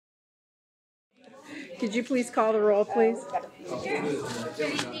could you please call the roll, please? For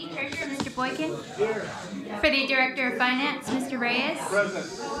the State Treasurer, Mr. Boykin. For the Director of Finance, Mr. Reyes.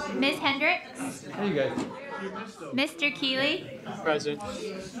 Present. Ms. Hendricks. Hey, you guys. Mr. Keeley. Present.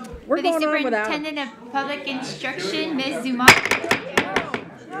 We're For the going on without him. Superintendent of Public Instruction, Ms. Zumar.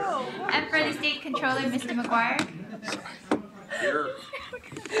 And for the State Controller, Mr. McGuire. Here.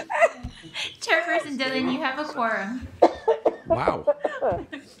 Chairperson Dillon, you have a quorum. Wow.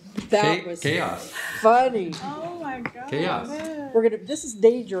 That was Chaos. funny. Oh my God. Chaos. This is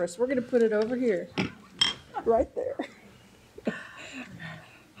dangerous. We're gonna put it over here. Right there.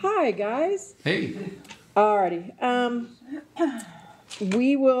 Hi, guys. Hey. Alrighty.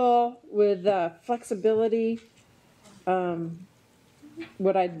 We will, with flexibility,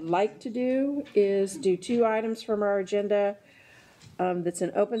 what I'd like to do is do 2 items from our agenda that's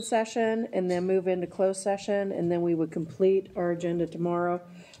an open session, and then move into closed session, and then we would complete our agenda tomorrow.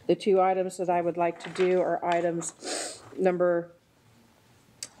 The 2 items that I would like to do are items number,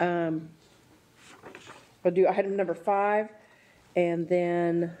 I'll do item number 5, and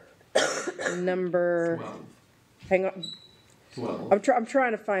then number, 12. hang on, 12. I'm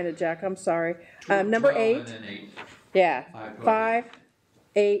trying to find it, Jack, I'm sorry. Number 12 8, and then 8. yeah, 5, 5,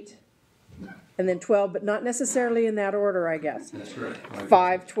 8, and then 12, but not necessarily in that order, I guess. That's correct.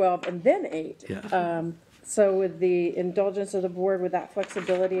 5, 12, and then 8. Yeah. So with the indulgence of the board, with that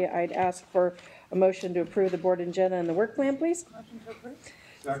flexibility, I'd ask for a motion to approve the board agenda and the work plan, please.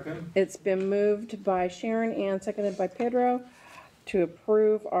 Second. It's been moved by Sharon and seconded by Pedro to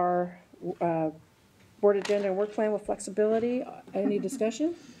approve our board agenda and work plan with flexibility. Any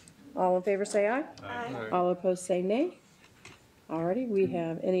discussion? All in favor say aye. Aye. All opposed say nay. Alrighty, we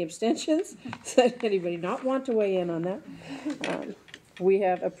have any abstentions? Does anybody not want to weigh in on that? We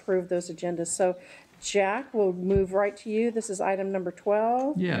have approved those agendas. So Jack, we'll move right to you. This is item number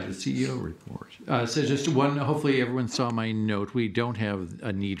 12. Yeah, the CEO report. So just one, hopefully everyone saw my note. We don't have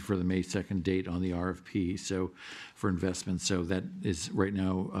a need for the May 2nd date on the RFP, so for investments. So that is right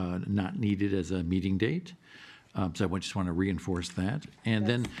now not needed as a meeting date. So I just want to reinforce that. And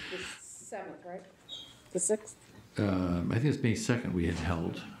then The 7th, right? The 6th? I think it's May 2nd we had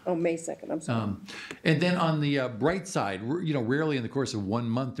held. Oh, May 2nd, I'm sorry. And then on the bright side, rarely in the course of 1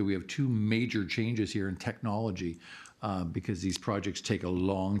 month do we have 2 major changes here in technology, because these projects take a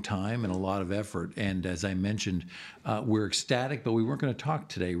long time and a lot of effort. And as I mentioned, we're ecstatic, but we weren't going to talk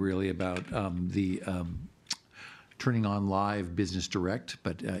today really about the turning on live Business Direct,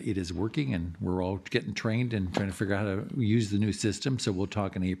 but it is working, and we're all getting trained and trying to figure out how to use the new system. So we'll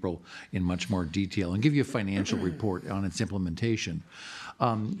talk in April in much more detail and give you a financial report on its implementation.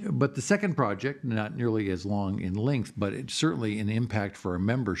 But the second project, not nearly as long in length, but it's certainly an impact for our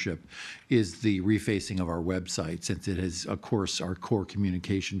membership, is the refacing of our website, since it is, of course, our core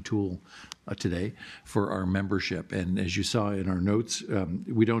communication tool today for our membership. And as you saw in our notes,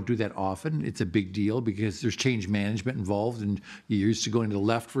 we don't do that often. It's a big deal because there's change management involved, and you're used to going to the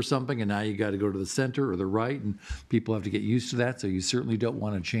left for something, and now you got to go to the center or the right, and people have to get used to that. So you certainly don't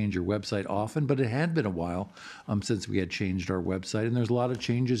want to change your website often, but it had been a while since we had changed our website, and there's a lot of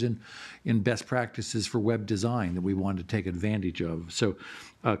changes in best practices for web design that we wanted to take advantage of. So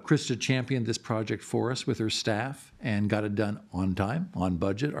Krista championed this project for us with her staff and got it done on time, on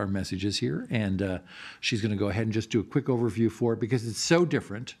budget. Our message is here, and she's going to go ahead and just do a quick overview for it because it's so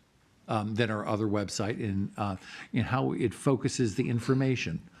different than our other website in how it focuses the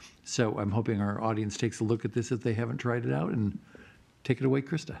information. So I'm hoping our audience takes a look at this if they haven't tried it out, and take it away,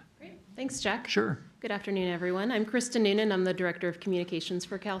 Krista. Great. Thanks, Jack. Sure. Good afternoon, everyone. I'm Krista Noonan. I'm the Director of Communications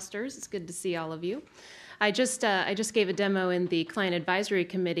for CalSTRS. It's good to see all of you. I just gave a demo in the Client Advisory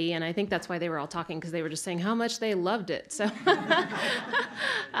Committee, and I think that's why they were all talking, because they were just saying how much they loved it. So,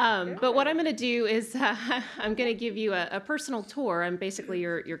 but what I'm going to do is I'm going to give you a personal tour. I'm basically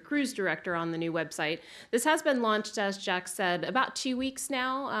your cruise director on the new website. This has been launched, as Jack said, about 2 weeks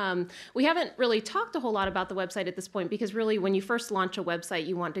now. We haven't really talked a whole lot about the website at this point, because really when you first launch a website,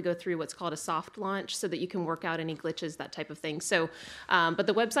 you want to go through what's called a soft launch so that you can work out any glitches, that type of thing. So, but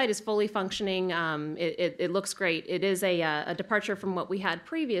the website is fully functioning. It looks great. It is a departure from what we had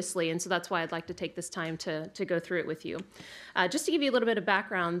previously, and so that's why I'd like to take this time to go through it with you. Just to give you a little bit of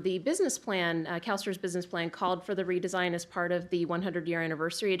background, the business plan, CalSTRS business plan, called for the redesign as part of the 100-year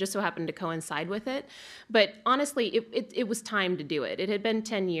anniversary. It just so happened to coincide with it. But honestly, it was time to do it. It had been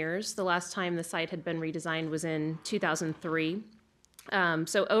 10 years. The last time the site had been redesigned was in 2003.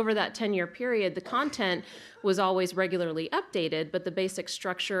 So over that 10-year period, the content was always regularly updated, but the basic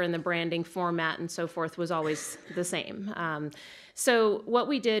structure and the branding format and so forth was always the same. So what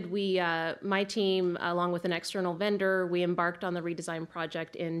we did, my team, along with an external vendor, we embarked on the redesign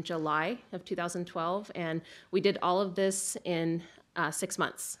project in July of 2012, and we did all of this in 6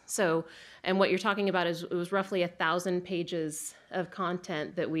 months. So, and what you're talking about is it was roughly 1,000 pages of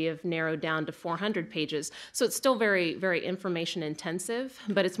content that we have narrowed down to 400 pages. So it's still very, very information intensive,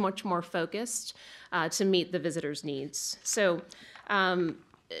 but it's much more focused to meet the visitor's needs. So, and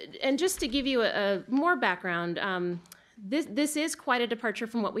just to give you a more background, this is quite a departure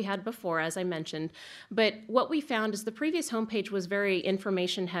from what we had before, as I mentioned. But what we found is the previous homepage was very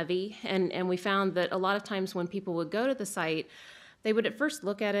information heavy, and we found that a lot of times when people would go to the site, they would at first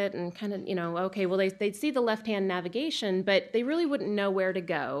look at it and kind of, okay, well, they'd see the left-hand navigation, but they really wouldn't know where to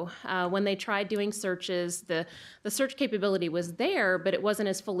go. When they tried doing searches, the search capability was there, but it wasn't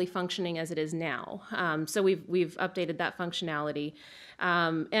as fully functioning as it is now. So we've updated that functionality.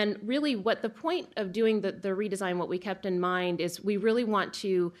 And really what the point of doing the redesign, what we kept in mind is we really want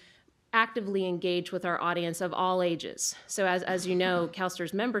to actively engage with our audience of all ages. So as you know,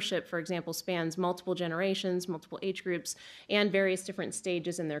 CalSTRS membership, for example, spans multiple generations, multiple age groups, and various different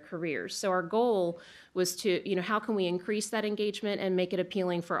stages in their careers. So our goal was to, how can we increase that engagement and make it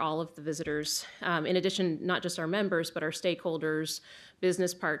appealing for all of the visitors? In addition, not just our members, but our stakeholders,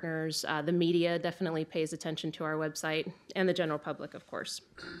 business partners, the media definitely pays attention to our website, and the general public, of course.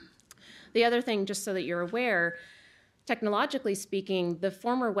 The other thing, just so that you're aware, technologically speaking, the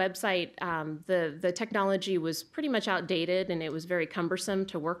former website, the technology was pretty much outdated and it was very cumbersome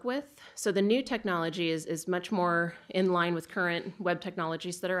to work with. So the new technology is much more in line with current web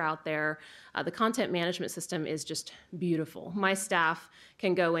technologies that are out there. The content management system is just beautiful. My staff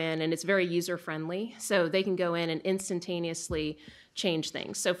can go in and it's very user-friendly, so they can go in and instantaneously change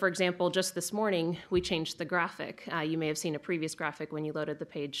things. So for example, just this morning, we changed the graphic. You may have seen a previous graphic when you loaded the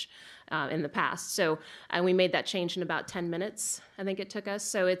page in the past. So we made that change in about 10 minutes, I think it took us.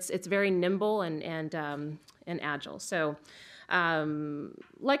 So it's very nimble and agile. So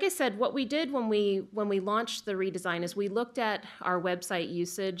like I said, what we did when we launched the redesign is we looked at our website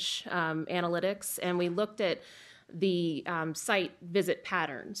usage analytics, and we looked at the site visit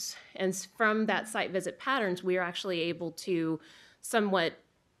patterns. And from that site visit patterns, we are actually able to somewhat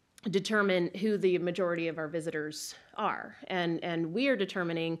determine who the majority of our visitors are. And we are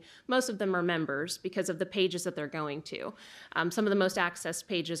determining most of them are members because of the pages that they're going to. Some of the most accessed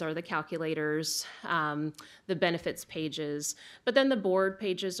pages are the calculators, the benefits pages, but then the board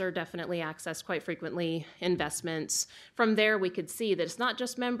pages are definitely accessed quite frequently, investments. From there, we could see that it's not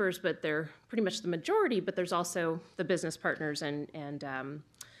just members, but they're pretty much the majority, but there's also the business partners and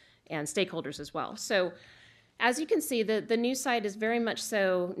stakeholders as well. So as you can see, the new site is very much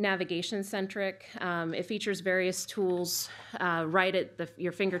so navigation-centric. It features various tools right at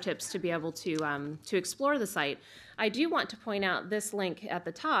your fingertips to be able to explore the site. I do want to point out this link at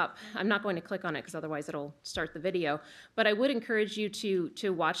the top. I'm not going to click on it because otherwise it'll start the video, but I would encourage you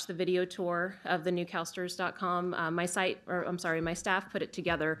to watch the video tour of the newcalstrs.com. My staff put it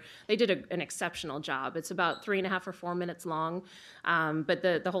together. They did an exceptional job. It's about 3.5 or 4 minutes long, but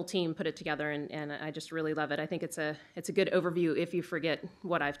the whole team put it together, and I just really love it. I think it's a good overview if you forget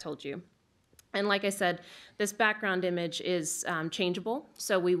what I've told you. And like I said, this background image is changeable,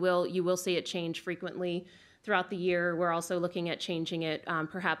 so you will see it change frequently throughout the year. We're also looking at changing it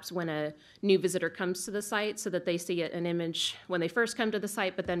perhaps when a new visitor comes to the site so that they see an image when they first come to the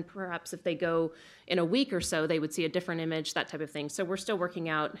site, but then perhaps if they go in a week or so, they would see a different image, that type of thing. So we're still working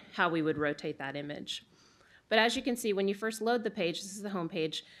out how we would rotate that image. But as you can see, when you first load the page, this is the home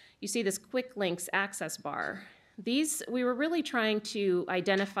page, you see this quick links access bar. We were really trying to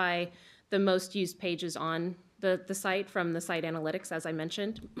identify the most used pages on the site from the site analytics, as I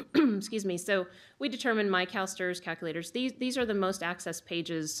mentioned. Excuse me. So we determined My CalSTRS, calculators. These are the most accessed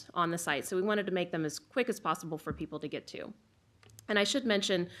pages on the site. So we wanted to make them as quick as possible for people to get to. And I should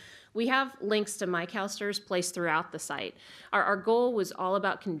mention, we have links to My CalSTRS placed throughout the site. Our goal was all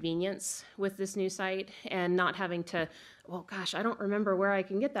about convenience with this new site and not having to, well, gosh, I don't remember where I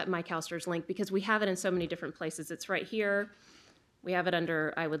can get that My CalSTRS link because we have it in so many different places. It's right here. We have it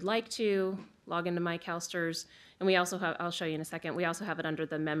under I would like to log into My CalSTRS, and we also have, I'll show you in a second, we also have it under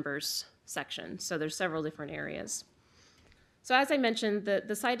the members section. So there's several different areas. So as I mentioned,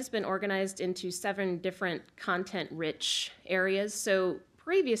 the site has been organized into 7 different content-rich areas. So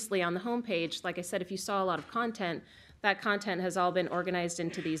previously on the homepage, like I said, if you saw a lot of content, that content has all been organized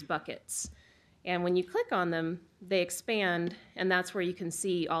into these buckets. And when you click on them, they expand, and that's where you can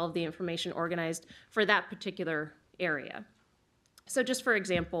see all of the information organized for that particular area. So just for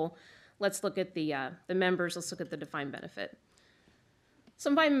example, let's look at the members. Let's look at the defined benefit.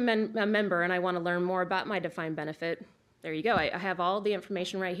 So if I'm a member and I want to learn more about my defined benefit, there you go. I have all the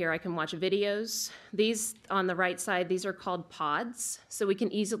information right here. I can watch videos. These on the right side, these are called pods. So we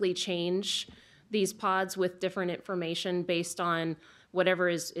can easily change these pods with different information based on whatever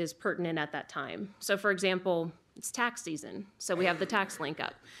is pertinent at that time. So for example, it's tax season, so we have the tax link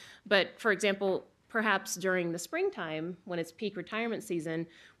up. But for example, perhaps during the springtime, when it's peak retirement season,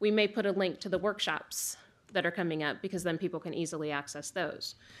 we may put a link to the workshops that are coming up because then people can easily access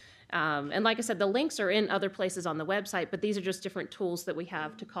those. And like I said, the links are in other places on the website, but these are just different tools that we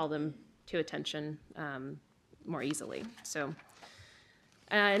have to call them to attention more easily. So,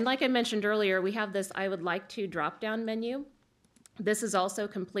 and like I mentioned earlier, we have this I would like to drop-down menu. This is also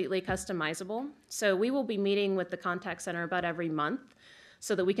completely customizable. So we will be meeting with the contact center about every month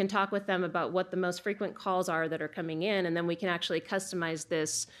so that we can talk with them about what the most frequent calls are that are coming in, and then we can actually customize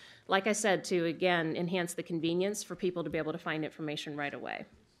this, like I said, to, again, enhance the convenience for people to be able to find information right away.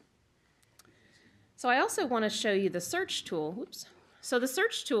 So I also want to show you the search tool. Oops. So the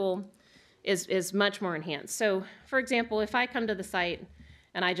search tool is much more enhanced. So for example, if I come to the site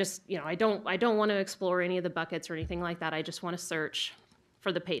and I just, I don't want to explore any of the buckets or anything like that, I just want to search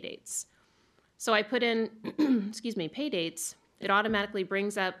for the pay dates. So I put in, excuse me, pay dates. It automatically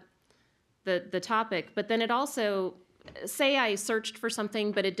brings up the topic, but then it also, say I searched for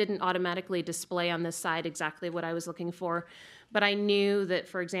something, but it didn't automatically display on this side exactly what I was looking for, but I knew that,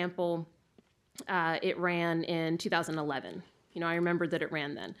 for example, it ran in 2011. I remembered that it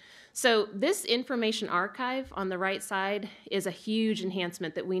ran then. So this information archive on the right side is a huge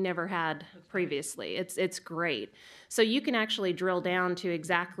enhancement that we never had previously. It's great. So you can actually drill down to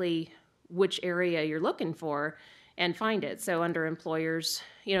exactly which area you're looking for and find it. So under employers,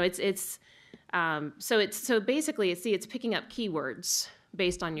 so basically, it's picking up keywords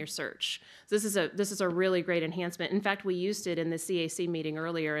based on your search. So this is a really great enhancement. In fact, we used it in the CAC meeting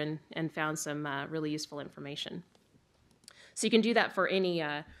earlier and found some really useful information. So you can do that for any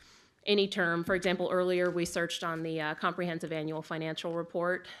term. For example, earlier we searched on the comprehensive annual financial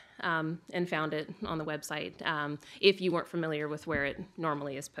report and found it on the website if you weren't familiar with where it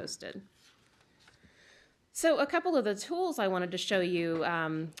normally is posted. So a couple of the tools I wanted to show you.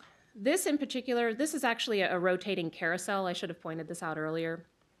 This in particular, this is actually a rotating carousel. I should have pointed this out earlier.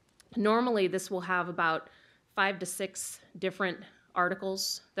 Normally, this will have about 5 to 6 different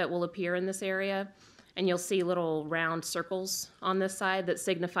articles that will appear in this area, and you'll see little round circles on this side that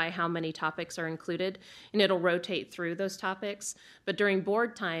signify how many topics are included, and it'll rotate through those topics. But during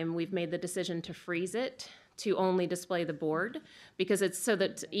board time, we've made the decision to freeze it to only display the board because it's so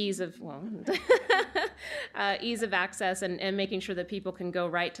that ease of access and making sure that people can go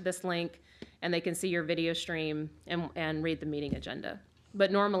right to this link and they can see your video stream and read the meeting agenda.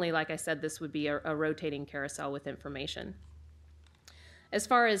 But normally, like I said, this would be a rotating carousel with information. As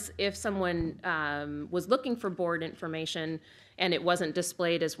far as if someone was looking for board information and it wasn't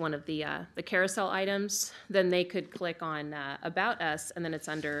displayed as one of the carousel items, then they could click on About Us, and then it's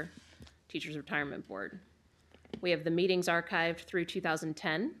under Teachers Retirement Board. We have the meetings archived through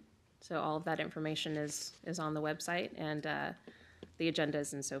 2010, so all of that information is on the website, and the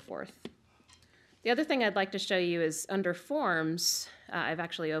agendas and so forth. The other thing I'd like to show you is under Forms. I've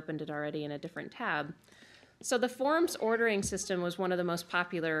actually opened it already in a different tab. So the forms ordering system was one of the most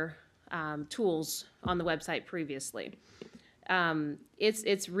popular tools on the website previously.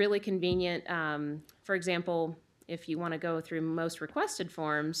 It's really convenient. For example, if you want to go through most requested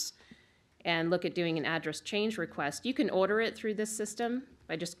forms and look at doing an address change request, you can order it through this system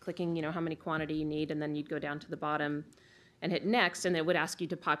by just clicking, how many quantity you need, and then you'd go down to the bottom and hit next, and it would ask you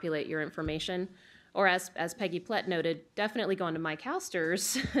to populate your information. Or as Peggy Plett noted, definitely go onto Mike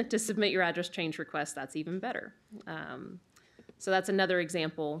Halster's to submit your address change request. That's even better. So that's another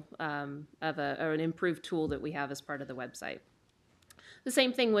example of an improved tool that we have as part of the website. The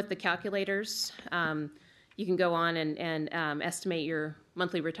same thing with the calculators. You can go on and estimate your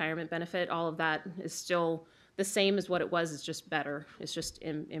monthly retirement benefit. All of that is still the same as what it was. It's just better. It's just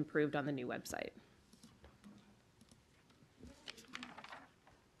improved on the new website.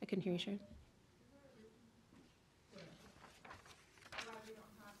 I couldn't hear you, Sharon.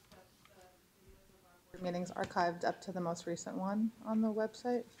 Meetings archived up to the most recent one on the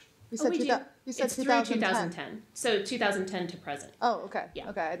website? You Oh, said, we do. you said It's through 2010. So 2010 to present. Oh, okay. Yeah.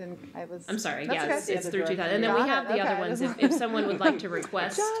 Okay, I'm sorry, Yeah, That's it's okay. through 2000. And then we have the Got it, other okay. ones. If someone would like to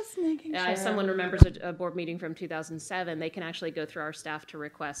request, Just making sure. if someone remembers a board meeting from 2007, they can actually go through our staff to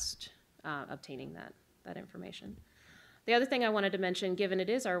request obtaining that information. The other thing I wanted to mention, given it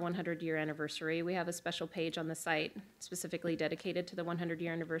is our 100-year anniversary, we have a special page on the site specifically dedicated to the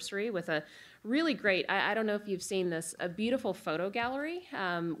 100-year anniversary with a really great, I don't know if you've seen this, a beautiful photo gallery.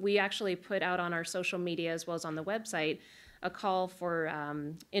 We actually put out on our social media as well as on the website a call for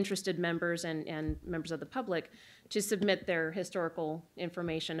interested members and members of the public to submit their historical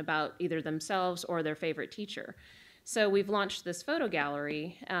information about either themselves or their favorite teacher. So we've launched this photo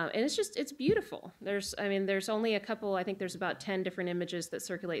gallery, and it's beautiful. There's only a couple, I think there's about 10 different images that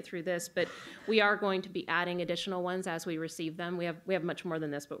circulate through this, but we are going to be adding additional ones as we receive them. We have much more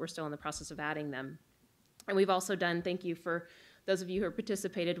than this, but we're still in the process of adding them. And we've also done, thank you for those of you who have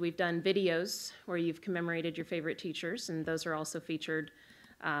participated, we've done videos where you've commemorated your favorite teachers, and those are also featured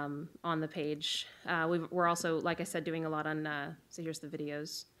on the page. We're also, like I said, doing a lot on, so here's the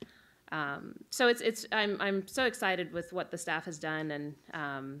videos. So I'm so excited with what the staff has done,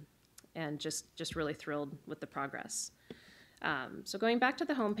 and just really thrilled with the progress. So going back to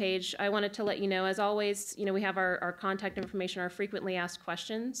the homepage, I wanted to let you know, as always, we have our contact information, our frequently asked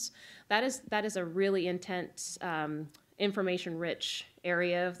questions. That is a really intense, information-rich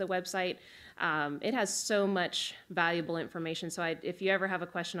area of the website. It has so much valuable information. So if you ever have a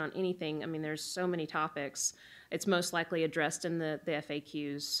question on anything, there's so many topics. It's most likely addressed in the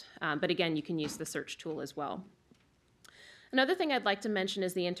FAQs, but again, you can use the search tool as well. Another thing I'd like to mention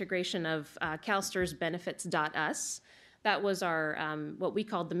is the integration of CalSTRS Benefits.us. That was our, what we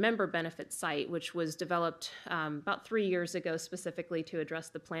called the member benefits site, which was developed about 3 years ago specifically to address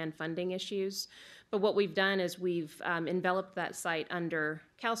the plan funding issues. But what we've done is we've enveloped that site under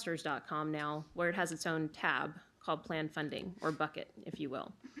calstrs.com now, where it has its own tab called Plan Funding, or bucket, if you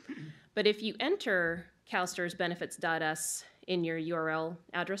will. But if you enter calstrsbenefits.us in your URL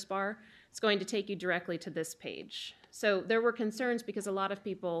address bar, it's going to take you directly to this page. So there were concerns because a lot of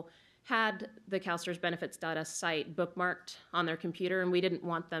people had the calstrsbenefits.us site bookmarked on their computer, and we didn't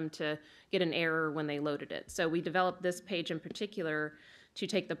want them to get an error when they loaded it. So we developed this page in particular to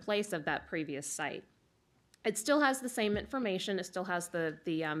take the place of that previous site. It still has the same information. It still has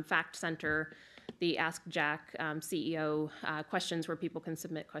the Fact Center, the Ask Jack CEO questions where people can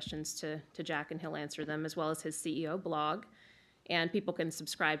submit questions to Jack and he'll answer them, as well as his CEO blog. And people can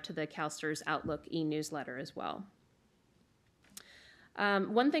subscribe to the CalSTRS Outlook e-newsletter as well.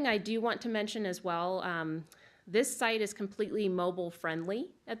 One thing I do want to mention as well, this site is completely mobile friendly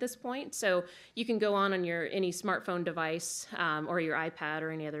at this point. So you can go on your any smartphone device or your iPad or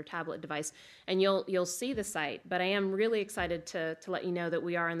any other tablet device, and you'll see the site. But I am really excited to let you know that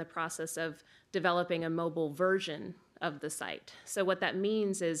we are in the process of developing a mobile version of the site. So what that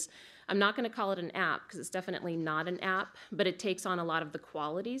means is, I'm not going to call it an app because it's definitely not an app, but it takes on a lot of the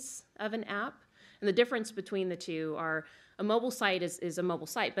qualities of an app. And the difference between the two are, a mobile site is a mobile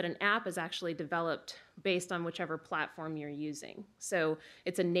site, but an app is actually developed based on whichever platform you're using. So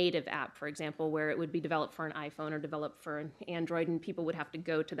it's a native app, for example, where it would be developed for an iPhone or developed for an Android, and people would have to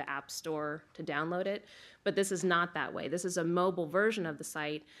go to the App Store to download it. But this is not that way. This is a mobile version of the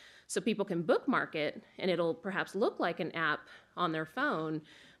site, so people can bookmark it, and it'll perhaps look like an app on their phone,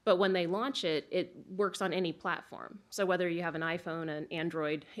 but when they launch it, it works on any platform. So whether you have an iPhone, an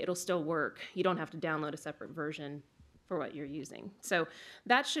Android, it'll still work. You don't have to download a separate version for what you're using. So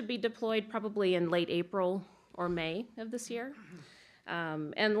that should be deployed probably in late April or May of this year.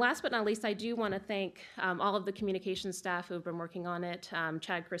 And last but not least, I do want to thank all of the communications staff who have been working on it.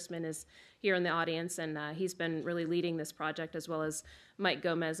 Chad Chrisman is here in the audience, and he's been really leading this project, as well as Mike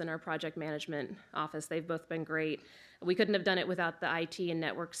Gomez in our project management office. They've both been great. We couldn't have done it without the IT and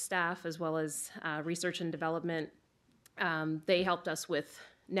network staff, as well as research and development. They helped us with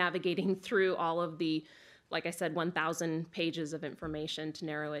navigating through all of the, like I said, 1,000 pages of information to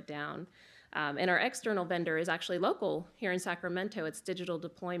narrow it down. And our external vendor is actually local here in Sacramento. It's Digital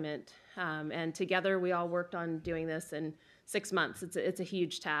Deployment. And together we all worked on doing this in 6 months. It's a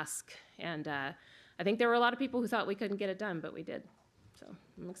huge task. And I think there were a lot of people who thought we couldn't get it done, but we did. So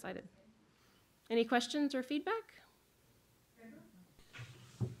I'm excited. Any questions or feedback?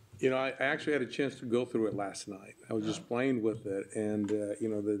 You know, I actually had a chance to go through it last night. I was just playing with it, and you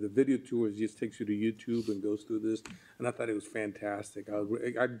know, the video tour just takes you to YouTube and goes through this, and I thought it was fantastic.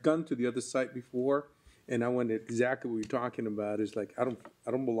 I'd gone to the other site before, and I went exactly what you're talking about. Is like I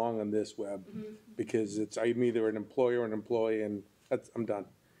don't belong on this web because I'm either an employer or an employee, and I'm done,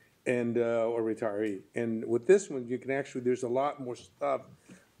 and or retiree. And with this one, you can actually there's a lot more stuff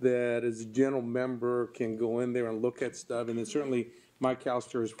that as a general member can go in there and look at stuff, and then certainly my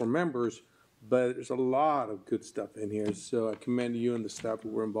CalSTRS is for members, but there's a lot of good stuff in here. So I commend you and the staff who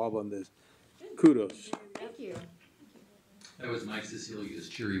were involved on this. Kudos. Thank you. That was Mike Cecilia's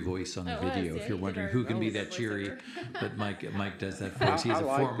cheery voice on the That was, video, yeah, if you're he did wondering our who can be voice- that cheery. voiceover. But Mike does that for us. He's I a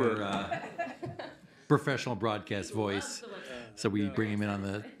like former professional broadcast voice, so we bring him in on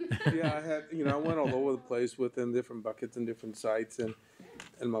the. Yeah, I had, I went all over the place within different buckets and different sites, and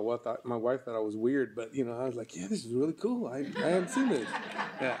my wife thought I was weird, but I was like, yeah, this is really cool. I haven't seen this.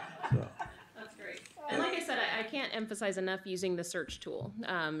 Yeah. So. That's great. And like I said, I can't emphasize enough using the search tool,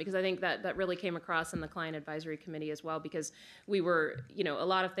 because I think that really came across in the client advisory committee as well, because we were, a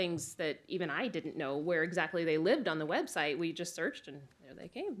lot of things that even I didn't know where exactly they lived on the website. We just searched and there they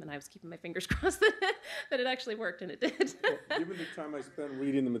came, and I was keeping my fingers crossed that it actually worked, and it did. Well, given the time I spent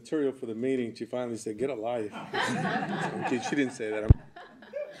reading the material for the meeting, she finally said, "Get a life." She didn't say that.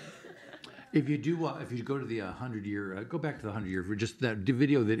 If you go to the 100-year, go back to the 100-year for just that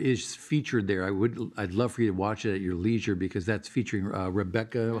video that is featured there. I'd love for you to watch it at your leisure, because that's featuring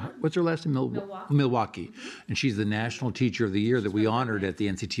Rebecca. What's her last name? Milwaukee, and she's the National Teacher of the Year that we honored at the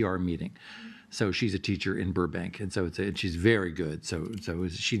NCTR meeting. So she's a teacher in Burbank, and she's very good. So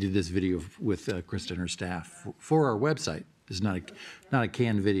she did this video with Krista and her staff for our website. It's not a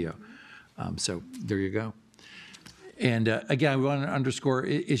canned video. So there you go. And again, I want to underscore,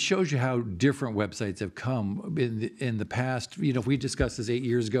 it shows you how different websites have come in the past. If we discussed this 8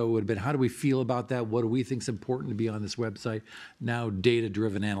 years ago, it would have been, how do we feel about that? What do we think is important to be on this website? Now,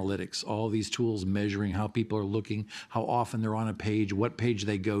 data-driven analytics, all these tools measuring how people are looking, how often they're on a page, what page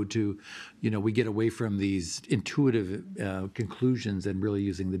they go to. We get away from these intuitive conclusions and really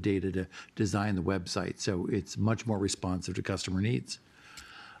using the data to design the website. So it's much more responsive to customer needs.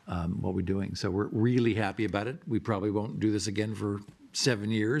 What we're doing. So we're really happy about it. We probably won't do this again for 7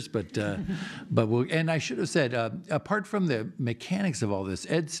 years, but we'll, and I should have said, apart from the mechanics of all this,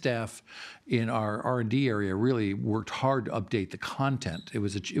 Ed staff in our R&D area really worked hard to update the content. It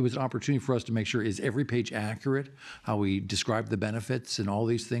was an opportunity for us to make sure, is every page accurate, how we describe the benefits and all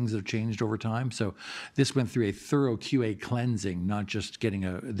these things that have changed over time. So this went through a thorough QA cleansing, not just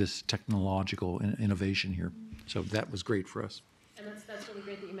getting this technological innovation here. So that was great for us. And that's really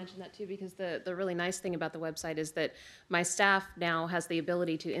great that you mentioned that too, because the really nice thing about the website is that my staff now has the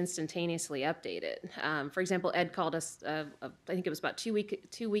ability to instantaneously update it. For example, Ed called us, I think it was about two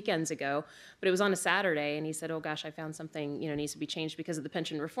weekends ago, but it was on a Saturday, and he said, "Oh gosh, I found something needs to be changed because of the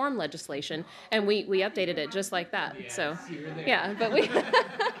pension reform legislation," and we updated it just like that. Yes, so yeah, but we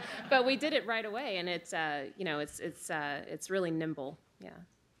but we did it right away, and it's it's really nimble. Yeah.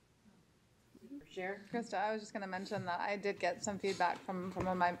 Krista, I was just going to mention that I did get some feedback from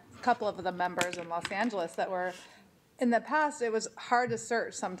a couple of the members in Los Angeles that were, in the past, it was hard to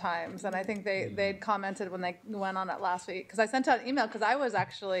search sometimes, and I think they'd commented when they went on it last week, because I sent out an email, because I was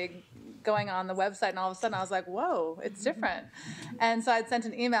actually going on the website, and all of a sudden I was like, whoa, it's different. And so I'd sent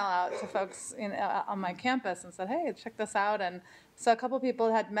an email out to folks on my campus and said, hey, check this out. And so a couple people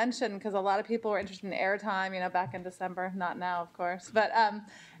had mentioned, because a lot of people were interested in airtime, back in December, not now, of course, but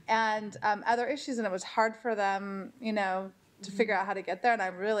and other issues, and it was hard for them, to figure out how to get there. And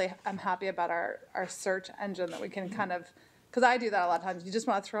I'm happy about our search engine, that we can kind of, because I do that a lot of times. You just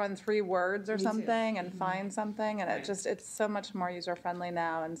want to throw in 3 words or something and find something, and it's so much more user friendly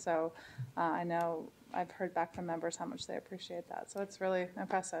now. And so I know I've heard back from members how much they appreciate that. So it's really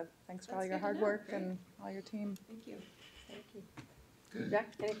impressive. Thanks for all your hard work and all your team. Thank you. Thank you. Jack,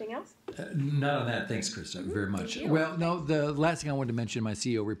 anything else? Not on that. Thanks, Krista, very much. Well, no, the last thing I wanted to mention in my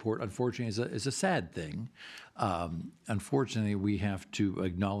CEO report, unfortunately, is a sad thing. Unfortunately, we have to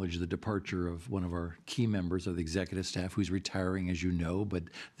acknowledge the departure of one of our key members of the executive staff, who's retiring, as you know. But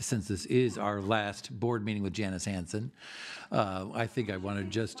since this is our last board meeting with Janice Hansen, I think I want to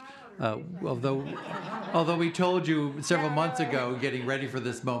just, although we told you several months ago, getting ready for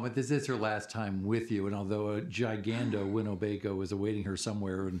this moment, this is her last time with you. And although a gigando Winnebago is awaiting her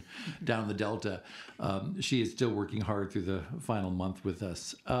somewhere down the Delta, she is still working hard through the final month with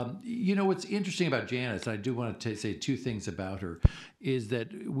us. What's interesting about Janice, I do want to say 2 things about her, is that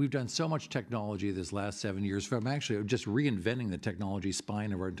we've done so much technology this last 7 years, from actually just reinventing the technology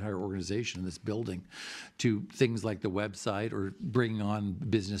spine of our entire organization in this building, to things like the website or bringing on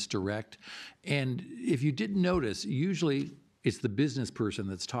Business Direct. And if you didn't notice, usually it's the business person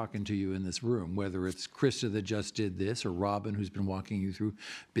that's talking to you in this room, whether it's Krista that just did this, or Robin, who's been walking you through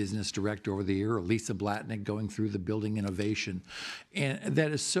Business Direct over the year, or Lisa Blatnick going through the building innovation. And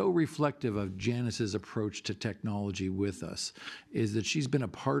that is so reflective of Janice's approach to technology with us, is that she's been a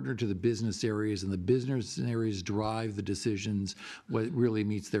partner to the business areas, and the business areas drive the decisions, what really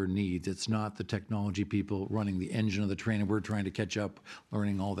meets their needs. It's not the technology people running the engine of the train, and we're trying to catch up,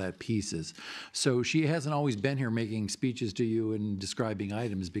 learning all that pieces. So she hasn't always been here making speeches to you in describing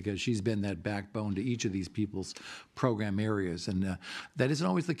items because she's been that backbone to each of these people's program areas. And that isn't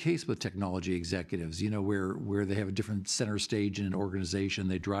always the case with technology executives, where they have a different center stage in an organization,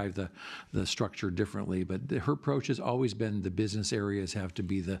 they drive the structure differently. But her approach has always been the business areas have to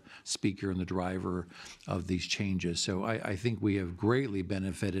be the speaker and the driver of these changes. So I think we have greatly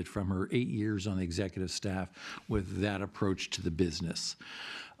benefited from her 8 years on the executive staff with that approach to the business.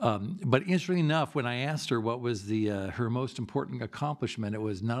 But interestingly enough, when I asked her what was her most important accomplishment, it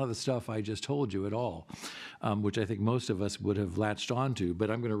was none of the stuff I just told you at all, which I think most of us would have latched onto. But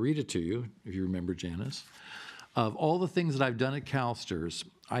I'm going to read it to you, if you remember, Janice. Of all the things that I've done at CalSTRS,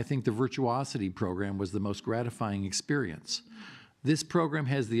 I think the Virtuosity program was the most gratifying experience. This program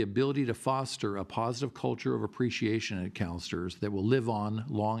has the ability to foster a positive culture of appreciation at CalSTRS that will live on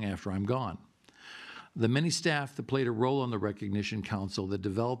long after I'm gone. The many staff that played a role on the Recognition Council that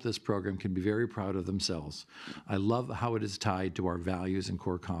developed this program can be very proud of themselves. I love how it is tied to our values and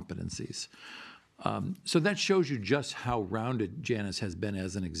core competencies. So that shows you just how rounded Janice has been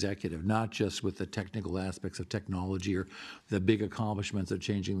as an executive, not just with the technical aspects of technology or the big accomplishments of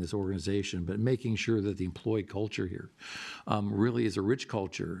changing this organization, but making sure that the employee culture here really is a rich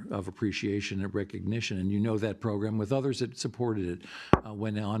culture of appreciation and recognition. And you know that program with others that supported it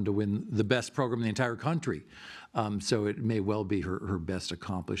went on to win the best program in the entire country. So it may well be her best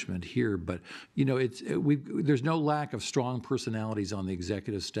accomplishment here, but there's no lack of strong personalities on the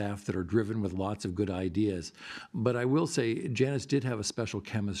executive staff that are driven with lots of good ideas. But I will say Janice did have a special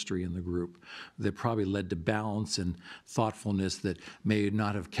chemistry in the group that probably led to balance and thoughtfulness that may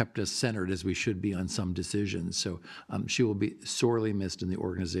not have kept us centered as we should be on some decisions. So she will be sorely missed in the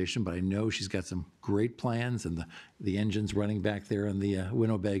organization, but I know she's got some great plans, and the engine's running back there on the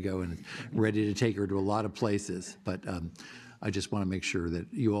Winnebago and ready to take her to a lot of places. But I just want to make sure that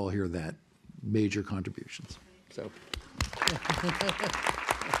you all hear that. Major contributions. So.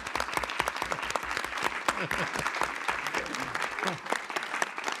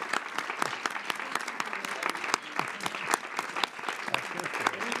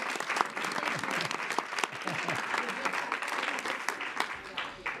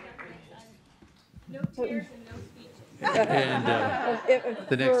 And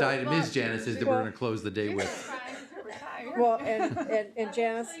the next item is Janice, is that we're going to close the day with. Well, and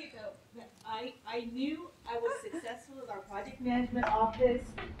Janice, I knew I was successful with our project management office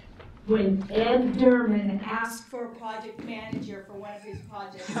when Ed Durman asked for a project manager for one of his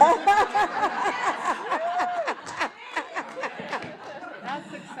projects. That's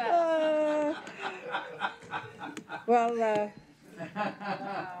success. Well,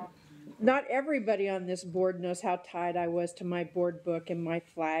 not everybody on this board knows how tied I was to my board book and my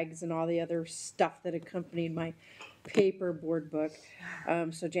flags and all the other stuff that accompanied my paper board book.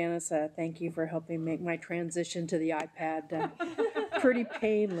 So Janice, thank you for helping make my transition to the iPad pretty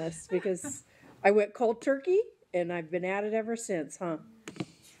painless, because I went cold turkey and I've been at it ever since, huh?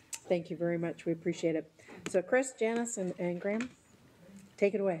 Thank you very much. We appreciate it. So Chris, Janice, and Graham,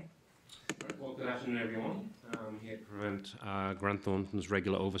 take it away. Well, good afternoon, everyone. I'm here to present Grant Thornton's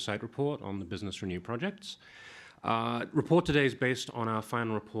regular oversight report on the Business Renew projects. Report today is based on our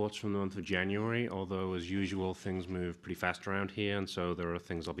final reports from the month of January, although as usual things move pretty fast around here, and so there are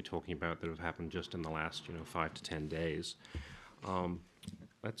things I'll be talking about that have happened just in the last 5 to 10 days.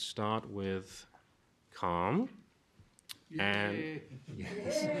 Let's start with CALM. And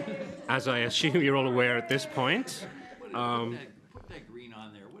yes, as I assume you're all aware at this point, Put that green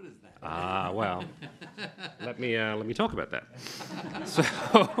on there. What is that? well, let me talk about that.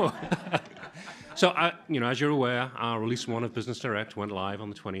 So, as you're aware, Release 1 of Business Direct went live on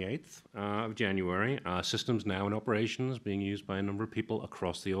the 28th of January. Systems now in operations, being used by a number of people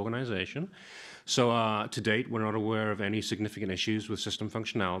across the organization. So, to date, we're not aware of any significant issues with system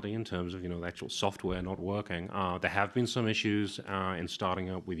functionality in terms of, the actual software not working. There have been some issues in starting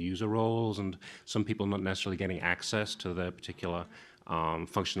up with user roles and some people not necessarily getting access to the particular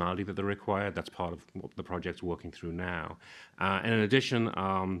functionality that they require. That's part of what the project's working through now. And in addition,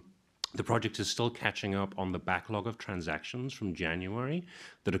 the project is still catching up on the backlog of transactions from January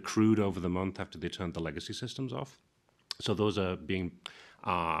that accrued over the month after they turned the legacy systems off. So those are being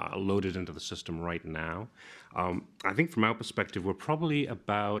loaded into the system right now. I think from our perspective, we're probably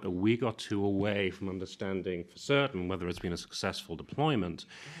about a week or two away from understanding for certain whether it's been a successful deployment.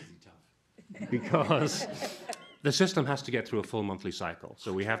 Because the system has to get through a full monthly cycle.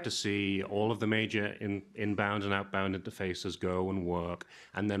 So we have to see all of the major inbound and outbound interfaces go and work,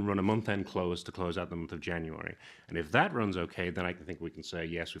 and then run a month-end close to close out the month of January. And if that runs okay, then I think we can say,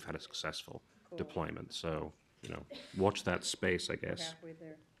 yes, we've had a successful deployment. So, watch that space, I guess.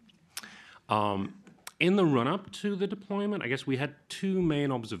 In the run-up to the deployment, I guess we had two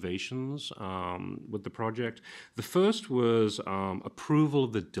main observations with the project. The first was approval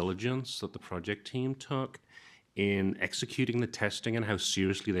of the diligence that the project team took in executing the testing and how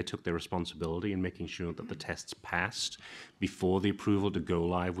seriously they took their responsibility in making sure that the tests passed before the approval to go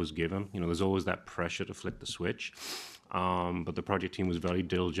live was given. You know, there's always that pressure to flick the switch, but the project team was very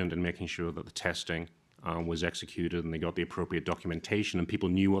diligent in making sure that the testing was executed and they got the appropriate documentation and people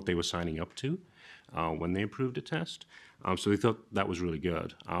knew what they were signing up to when they approved a test. So we thought that was really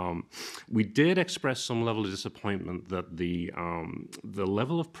good. We did express some level of disappointment that the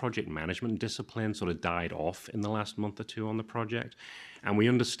level of project management discipline sort of died off in the last month or two on the project. And we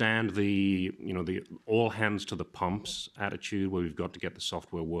understand the all hands to the pumps attitude where we've got to get the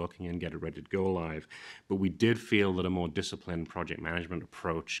software working and get it ready to go live. But we did feel that a more disciplined project management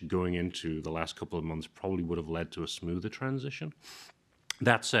approach going into the last couple of months probably would have led to a smoother transition.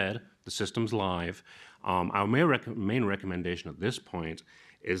 That said, the system's live. Our main recommendation at this point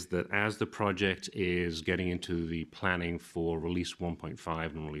is that as the project is getting into the planning for release 1.5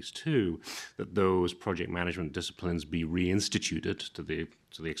 and release 2, that those project management disciplines be reinstituted to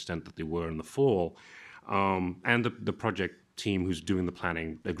the extent that they were in the fall. And the project team who's doing the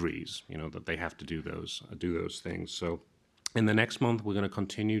planning agrees, that they have to do those things. So in the next month, we're going to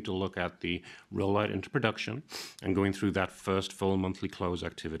continue to look at the rollout into production and going through that first full monthly close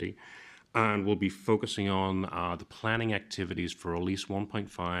activity. And we'll be focusing on the planning activities for release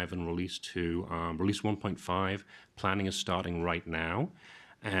 1.5 and release 2. Release 1.5 planning is starting right now.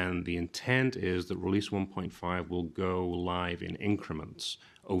 And the intent is that release 1.5 will go live in increments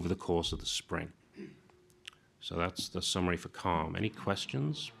over the course of the spring. So that's the summary for CALM. Any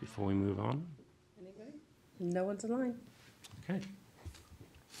questions before we move on? Anybody? No one's in line. Okay.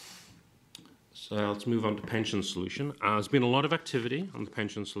 So let's move on to Pension Solution. There's been a lot of activity on the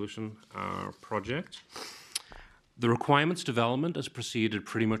Pension Solution project. The requirements development has proceeded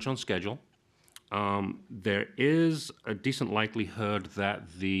pretty much on schedule. There is a decent likelihood that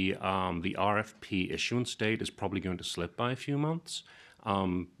the RFP issuance date is probably going to slip by a few months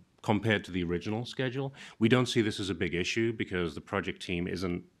compared to the original schedule. We don't see this as a big issue because the project team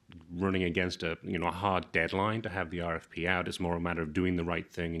isn't running against a hard deadline to have the RFP out. It's more a matter of doing the right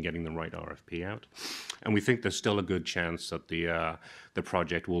thing and getting the right RFP out. And we think there's still a good chance that the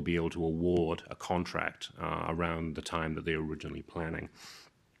project will be able to award a contract around the time that they were originally planning.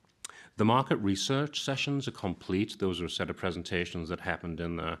 The market research sessions are complete. Those are a set of presentations that happened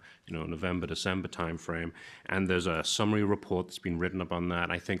in the November, December timeframe. And there's a summary report that's been written up on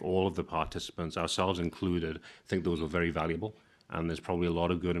that. I think all of the participants, ourselves included, think those were very valuable. And there's probably a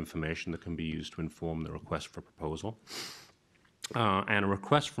lot of good information that can be used to inform the request for proposal. And a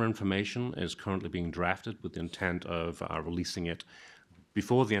request for information is currently being drafted with the intent of releasing it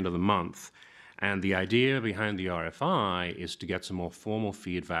before the end of the month. And the idea behind the RFI is to get some more formal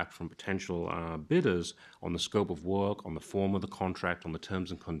feedback from potential bidders on the scope of work, on the form of the contract, on the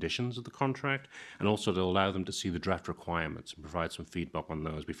terms and conditions of the contract, and also to allow them to see the draft requirements and provide some feedback on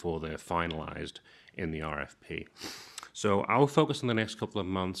those before they're finalized in the RFP. So our focus in the next couple of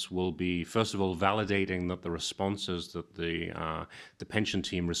months will be, first of all, validating that the responses that the pension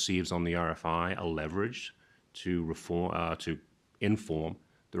team receives on the RFI are leveraged to inform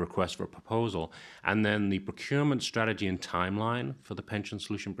the request for a proposal. And then the procurement strategy and timeline for the pension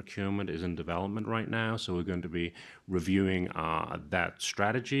solution procurement is in development right now. So we're going to be reviewing that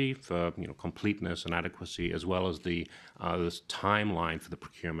strategy for completeness and adequacy, as well as this timeline for the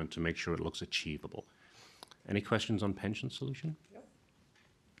procurement to make sure it looks achievable. Any questions on pension solution?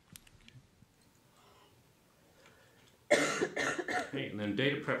 Okay, and then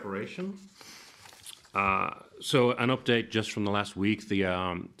data preparation. So an update just from the last week.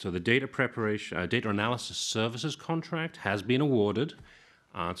 So the data preparation, data analysis services contract has been awarded.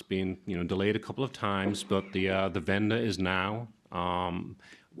 It's been delayed a couple of times, but the vendor is now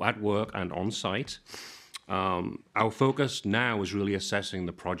at work and on site. Our focus now is really assessing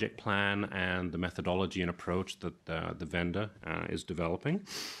the project plan and the methodology and approach that the vendor is developing,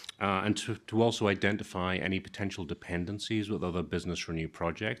 and to also identify any potential dependencies with other business renew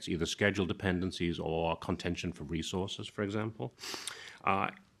projects, either schedule dependencies or contention for resources, for example.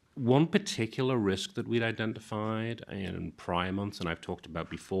 One particular risk that we'd identified in prior months, and I've talked about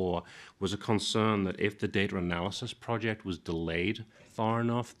before, was a concern that if the data analysis project was delayed far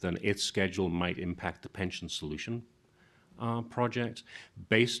enough, then its schedule might impact the pension solution project,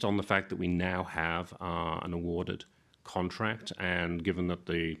 based on the fact that we now have an awarded contract, and given that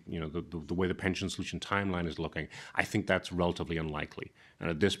the way the pension solution timeline is looking, I think that's relatively unlikely. And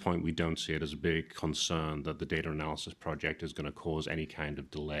at this point, we don't see it as a big concern that the data analysis project is going to cause any kind of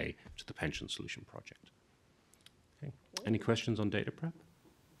delay to the pension solution project. Okay. Any questions on data prep?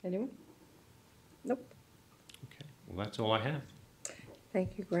 Anyone? Nope. Okay. Well, that's all I have.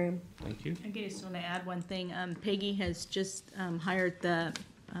 Thank you, Graham. Thank you. I just want to add one thing. Peggy has just hired the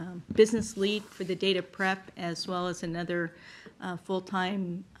business lead for the data prep, as well as another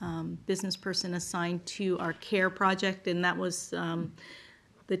full-time business person assigned to our CARE project, and that was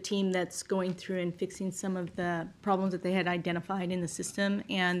the team that's going through and fixing some of the problems that they had identified in the system.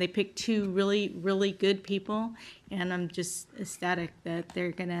 And they picked two really, really good people, and I'm just ecstatic that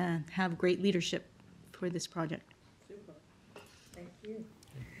they're going to have great leadership for this project. Thank you.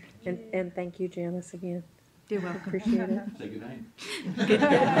 And thank you, Janice, again. You're welcome. Appreciate it. Say good night.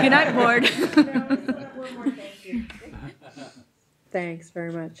 Good night, board. Thanks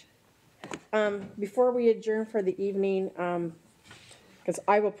very much. Before we adjourn for the evening, because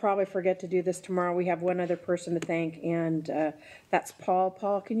I will probably forget to do this tomorrow, we have one other person to thank, and that's Paul.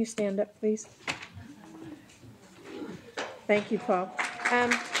 Paul, can you stand up, please? Thank you, Paul. Paul,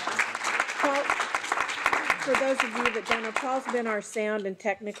 for those of you that don't know, Paul's been our sound and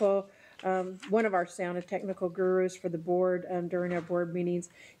technical, one of our sound and technical gurus for the board during our board meetings.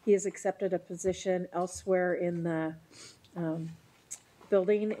 He has accepted a position elsewhere in the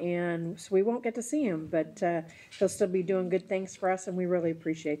building, and so we won't get to see him, but he'll still be doing good things for us, and we really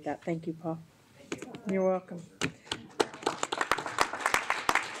appreciate that. Thank you, Paul. You're welcome.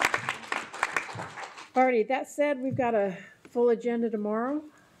 Alrighty, that said, we've got a full agenda tomorrow,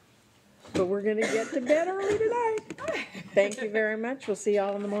 but we're going to get to bed early tonight. Thank you very much. We'll see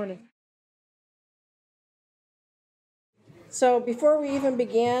y'all in the morning. So before we even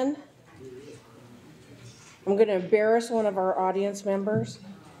begin, I'm going to embarrass one of our audience members.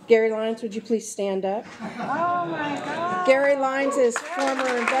 Gary Lyons, would you please stand up? Oh, my God. Gary Lyons is former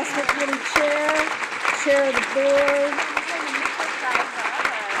investment committee chair of the board,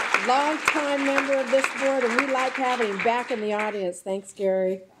 longtime member of this board, and we like having him back in the audience. Thanks,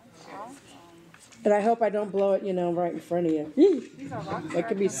 Gary. But I hope I don't blow it, right in front of you. That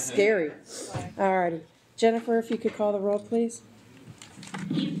could be scary. All righty. Jennifer, if you could call the roll, please.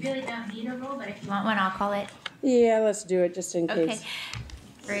 You really don't need a roll, but if you want one, I'll call it. Yeah, let's do it just in Okay. case.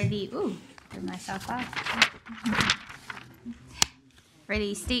 For the, threw myself off. For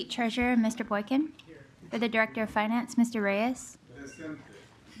the State Treasurer, Mr. Boykin. For the Director of Finance, Mr. Reyes.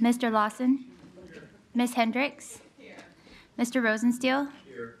 Mr. Lawson. Ms. Hendricks. Mr. Rosensteel.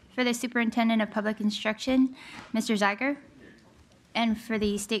 For the Superintendent of Public Instruction, Mr. Zeiger. And for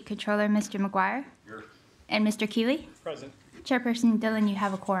the State Controller, Mr. McGuire. And Mr. Keeley. Present. Chairperson Dillon, you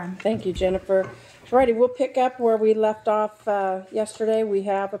have a quorum. Thank you, Jennifer. Alrighty, we'll pick up where we left off yesterday. We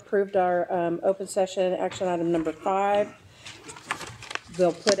have approved our open session action item number 5.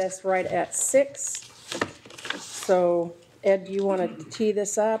 They'll put us right at 6. So, Ed, do you want to tee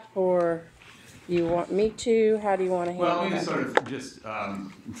this up, or you want me to? How do you want to handle Well, it? maybe sort of just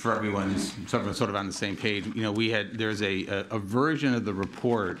for everyone's sort of on the same page. There's a version of the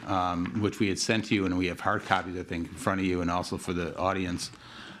report which we had sent to you, and we have hard copies, I think, in front of you, and also for the audience,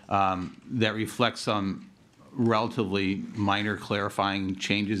 that reflects some relatively minor clarifying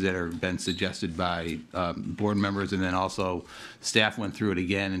changes that have been suggested by board members, and then also staff went through it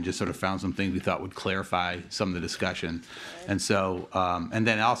again and just sort of found some things we thought would clarify some of the discussion. And so, and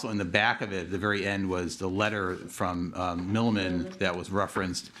then also in the back of it, at the very end, was the letter from Milliman that was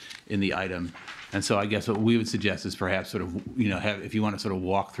referenced in the item. And so I guess what we would suggest is perhaps sort of, if you want to sort of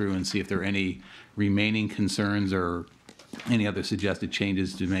walk through and see if there are any remaining concerns or any other suggested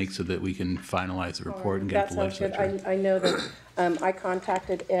changes to make so that we can finalize the report and get it to the That sounds legislature. good. I know that I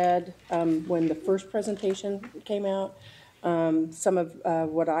contacted Ed when the first presentation came out. Some of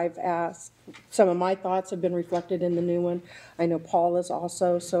what I've asked, some of my thoughts have been reflected in the new one. I know Paul is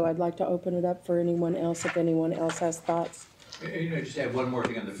also, so I'd like to open it up for anyone else if anyone else has thoughts. Just add one more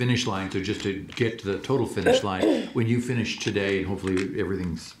thing on the finish line, so just to get to the total finish line, when you finish today, and hopefully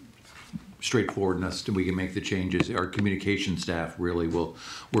everything's straightforward enough we can make the changes, our communication staff really will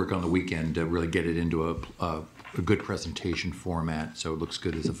work on the weekend to really get it into a good presentation format, so it looks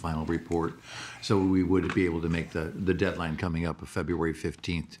good as a final report. So we would be able to make the deadline coming up of February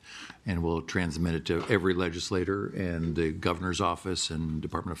 15th, and we'll transmit it to every legislator and the governor's office and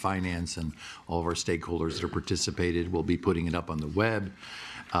Department of Finance and all of our stakeholders that have participated. We'll be putting it up on the web.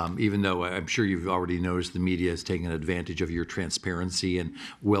 Even though I'm sure you've already noticed the media has taken advantage of your transparency and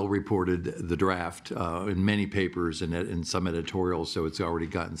well reported the draft in many papers and in some editorials, so it's already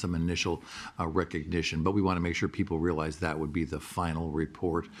gotten some initial recognition. But we want to make sure people realize that would be the final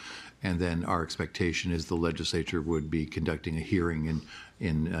report. And then our expectation is the legislature would be conducting a hearing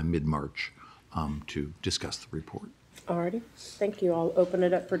in mid-March to discuss the report. All righty, thank you. I'll open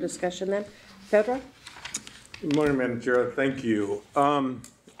it up for discussion then. Pedro? Good morning, Madam Chair. Thank you.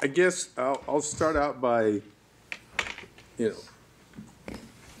 I guess I'll start out by,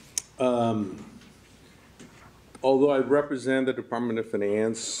 although I represent the Department of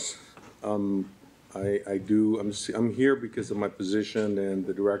Finance, I'm here because of my position, and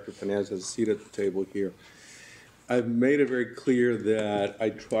the Director of Finance has a seat at the table here. I've made it very clear that I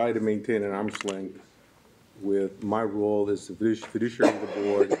try to maintain an arm's length with my role as the fiduciary of the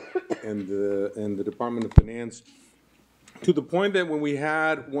board and the Department of Finance, to the point that when we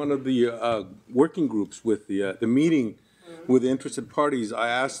had one of the working groups with the meeting with the interested parties, I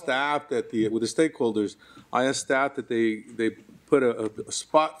asked staff with the stakeholders, I asked staff that they put a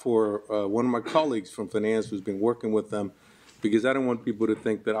spot for one of my colleagues from finance who's been working with them, because I don't want people to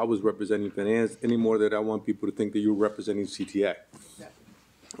think that I was representing finance any more than I want people to think that you're representing CTA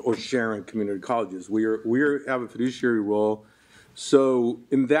or sharing community colleges. We have a fiduciary role. So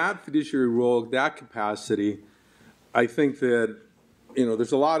in that fiduciary role, that capacity, I think that,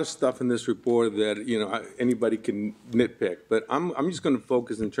 there's a lot of stuff in this report that, anybody can nitpick, but I'm just going to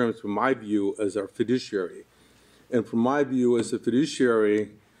focus in terms of my view as our fiduciary. And from my view as a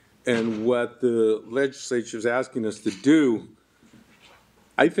fiduciary and what the legislature is asking us to do,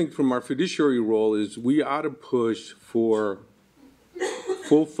 I think from our fiduciary role is we ought to push for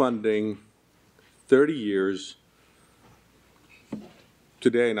full funding, 30 years,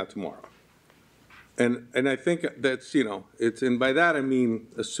 today, not tomorrow. And I think that's, and by that I mean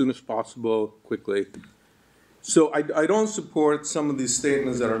as soon as possible, quickly. So I don't support some of these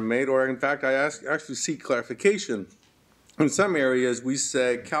statements that are made, or in fact, I actually seek clarification. In some areas, we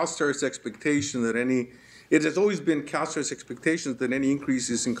say CalSTAR's expectation that it has always been CalSTAR's expectations that any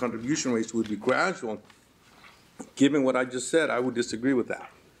increases in contribution rates would be gradual. Given what I just said, I would disagree with that.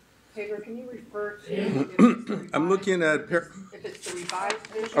 Pedro, can you refer to? I'm looking at. If it's the revised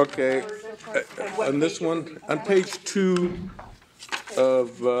version. Okay, on this one, on page 2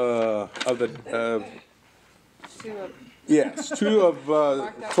 of the. Yes, 2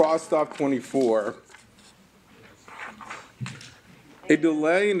 of crossed off 24. A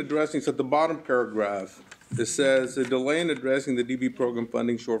delay in addressing, it's at the bottom paragraph. It says, a delay in addressing the DB program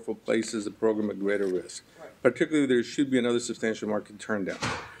funding shortfall places the program at greater risk. Particularly, there should be another substantial market turndown.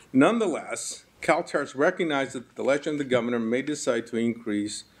 Nonetheless, CalSTARS recognized that the election of the governor may decide to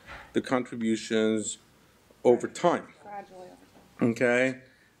increase the contributions over time. Gradually over time. Okay?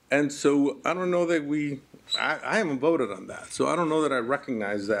 And so I don't know that I haven't voted on that, so I don't know that I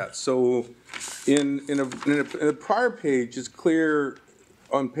recognize that. So in a prior page, it's clear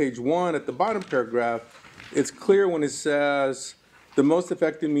on page 1 at the bottom paragraph, it's clear when it says the most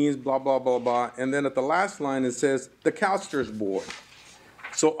effective means blah, blah, blah, blah, and then at the last line it says the CalSTARS board.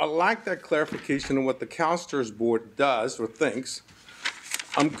 So I like that clarification of what the CalSTARS board does or thinks.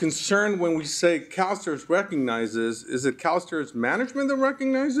 I'm concerned when we say CalSTARS recognizes, is it CalSTARS management that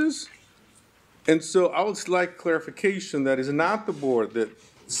recognizes? And so I would like clarification that is not the board that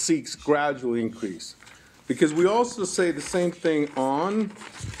seeks gradual increase. Because we also say the same thing on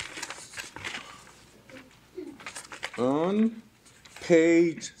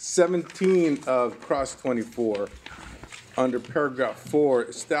page 17 of cross 24. Under paragraph 4,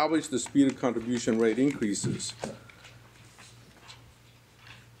 establish the speed of contribution rate increases.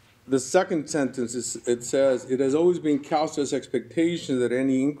 The second sentence, it says, it has always been CalSTAR's expectation that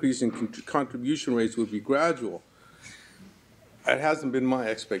any increase in contribution rates would be gradual. It hasn't been my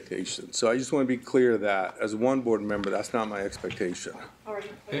expectation. So I just want to be clear that as one board member, that's not my expectation.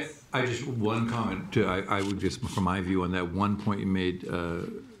 I just, one comment, I would just, from my view on that one point you made,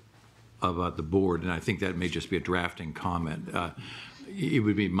 about the board, and I think that may just be a drafting comment. It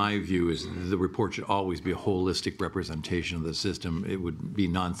would be, my view is the report should always be a holistic representation of the system. It would be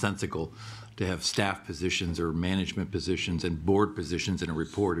nonsensical to have staff positions or management positions and board positions in a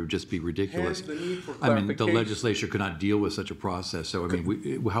report. It would just be ridiculous. Hence the need for I mean, the clarification. legislature could not deal with such a process. So, I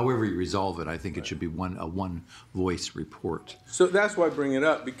mean, however you resolve it, I think it should be a one-voice report. So that's why I bring it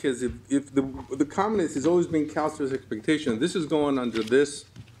up, because if the comment is, it's always been CalSTAR's expectation, this is going under this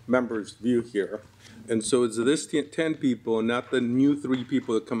member's view here. And so it's this 10 people, not the new 3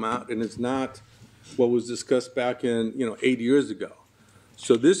 people that come out, and it's not what was discussed back in, 8 years ago.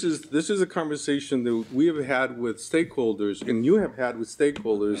 So this is a conversation that we have had with stakeholders, and you have had with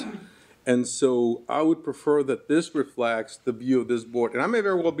stakeholders. And so I would prefer that this reflects the view of this board. And I may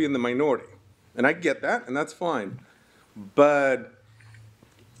very well be in the minority, and I get that, and that's fine. But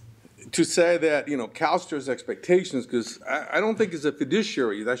to say that, CalSTR's expectations, because I don't think as a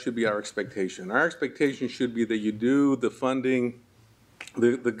fiduciary, that should be our expectation. Our expectation should be that you do the funding.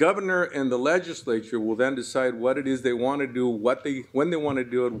 The governor and the legislature will then decide what it is they want to do, when they want to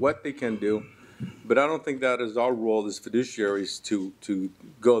do it, what they can do. But I don't think that is our role as fiduciaries to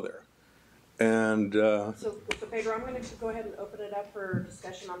go there. And So Pedro, I'm going to go ahead and open it up for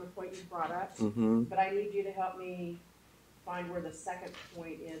discussion on the point you brought up. But I need you to help me find where the second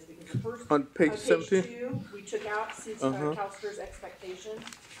point is, because the first. On page 17? 2, we took out CalSTR's expectation.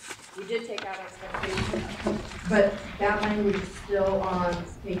 We did take out expectation, but that language is still on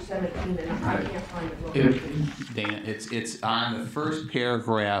page 17, and I can't find it real quick. Dana, it's on the first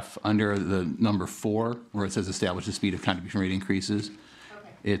paragraph under the number 4, where it says establish the speed of contribution rate increases.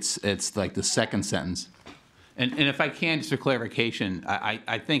 Okay. It's like the second sentence. And if I can, just for clarification,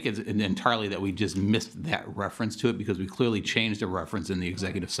 I think it's entirely that we just missed that reference to it because we clearly changed the reference in the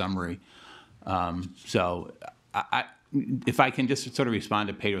executive summary. So if I can just sort of respond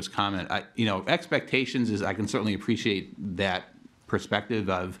to Pedro's comment, expectations is, I can certainly appreciate that perspective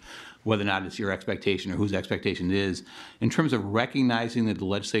of whether or not it's your expectation or whose expectation it is. In terms of recognizing that the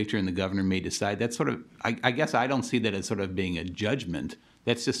legislature and the governor may decide, that's sort of, I guess I don't see that as sort of being a judgment.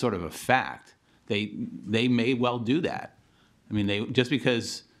 That's just sort of a fact. They may well do that. I mean, just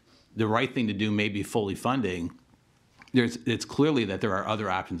because the right thing to do may be fully funding, it's clearly that there are other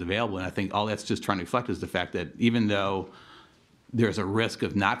options available, and I think all that's just trying to reflect is the fact that even though there's a risk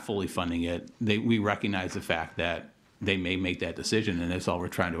of not fully funding it, we recognize the fact that they may make that decision, and that's all we're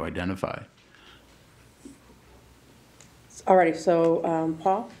trying to identify. All righty, so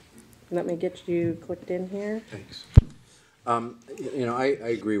Paul, let me get you clicked in here. Thanks. I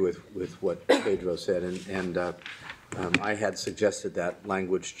agree with what Pedro said, and I had suggested that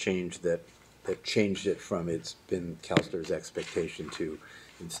language change that changed it from it's been CalSTR's expectation to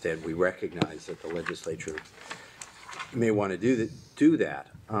instead we recognize that the legislature may want to do that.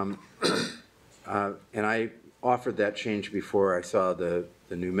 And I offered that change before I saw the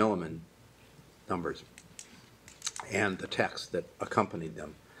new Milliman numbers and the text that accompanied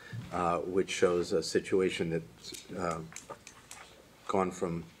them, which shows a situation that's gone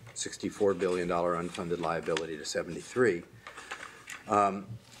from $64 billion unfunded liability to 73.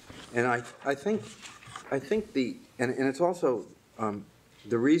 And I think and it's also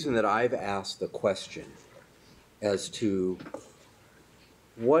the reason that I've asked the question as to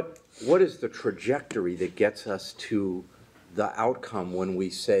what is the trajectory that gets us to the outcome when we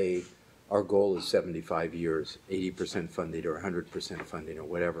say our goal is 75 years, 80% funding or 100% funding or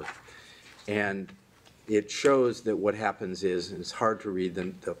whatever. And it shows that what happens is, and it's hard to read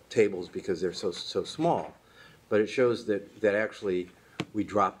the tables because they're so small, but it shows that actually we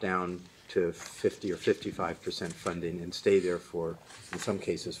drop down to 50 or 55% funding and stay there for, in some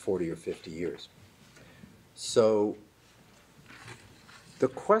cases, 40 or 50 years. So the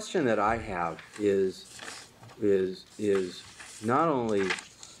question that I have is not only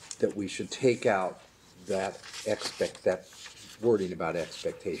that we should take out that wording about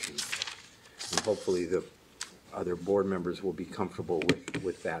expectations, and hopefully the other board members will be comfortable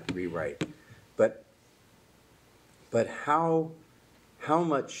with that rewrite, but how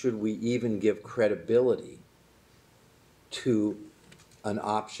much should we even give credibility to an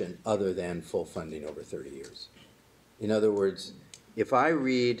option other than full funding over 30 years? In other words, if I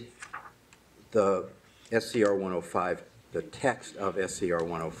read the SCR 105, the text of SCR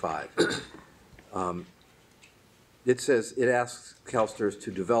 105, it says, it asks CalSTRs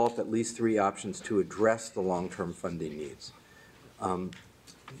to develop at least 3 options to address the long-term funding needs.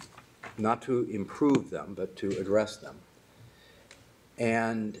 Not to improve them, but to address them.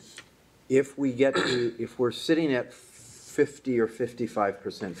 And if we're sitting at 50 or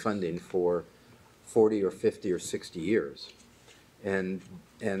 55% funding for 40 or 50 or 60 years, and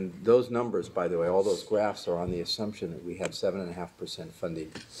those numbers, by the way, all those graphs are on the assumption that we have 7.5%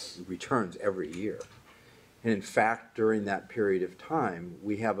 funding returns every year. And in fact, during that period of time,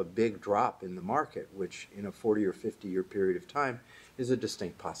 we have a big drop in the market, which in a 40 or 50 year period of time is a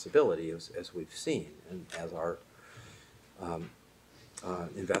distinct possibility, as we've seen, and as our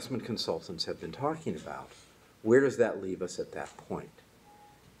investment consultants have been talking about. Where does that leave us at that point?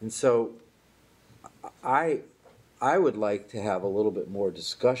 And so I would like to have a little bit more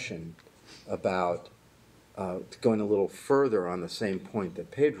discussion about going a little further on the same point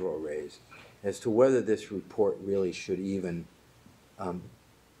that Pedro raised, as to whether this report really should even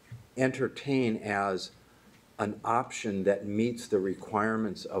entertain as an option that meets the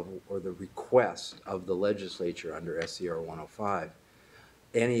requirements of, or the request of the legislature under SCR 105,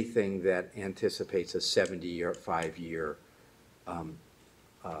 anything that anticipates a 70-year, 5-year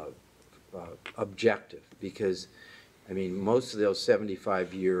objective. Because, I mean, most of those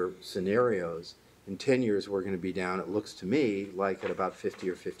 75-year scenarios, in 10 years, we're going to be down, it looks to me, like at about 50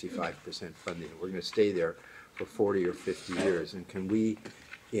 or 55% funding. We're going to stay there for 40 or 50 years. And can we,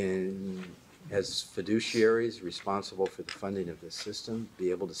 as fiduciaries responsible for the funding of this system, be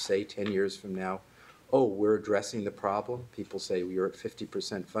able to say 10 years from now, oh, we're addressing the problem? People say we are at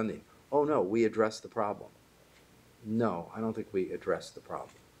 50% funding. Oh, no, we addressed the problem. No, I don't think we addressed the problem.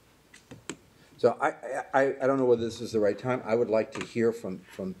 So I don't know whether this is the right time. I would like to hear from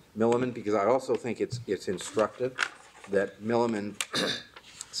Milliman, because I also think it's instructive that Milliman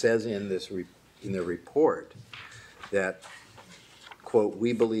says in the report that, quote,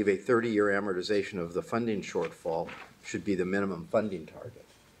 we believe a 30-year amortization of the funding shortfall should be the minimum funding target.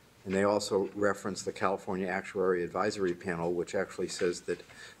 And they also reference the California Actuary Advisory Panel, which actually says that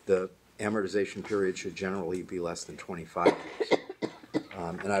the amortization period should generally be less than 25 years.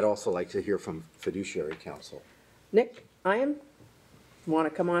 And I'd also like to hear from fiduciary counsel. Nick, Ian, want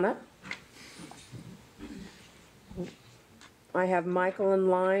to come on up? I have Michael in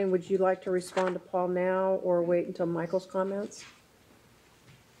line. Would you like to respond to Paul now or wait until Michael's comments?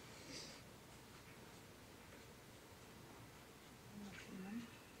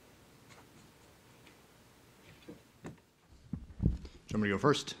 Do you want me to go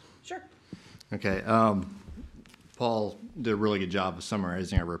first? Sure. Okay. Paul did a really good job of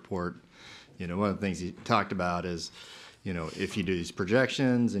summarizing our report. You know, one of the things he talked about is, you know, if you do these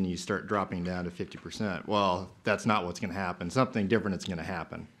projections and you start dropping down to 50%, well, that's not what's going to happen. Something different is going to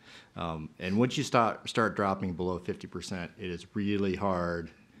happen. And once you start dropping below 50%, it is really hard.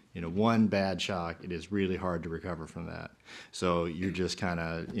 You know, one bad shock, it is really hard to recover from that. So you're just kind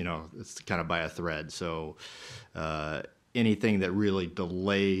of, you know, it's kind of by a thread. So anything that really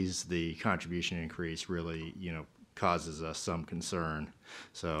delays the contribution increase really, you know, causes us some concern.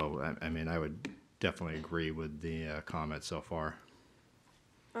 So, I mean, I would definitely agree with the comments so far.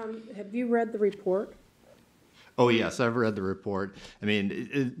 Have you read the report? Oh, yes, I've read the report. I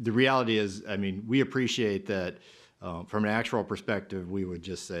mean, the reality is, I mean, we appreciate that from an actual perspective, we would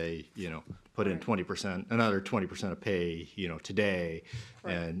just say, you know, put in 20%, another 20% of pay, you know, today,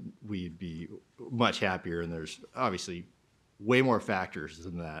 and we'd be much happier. And there's obviously way more factors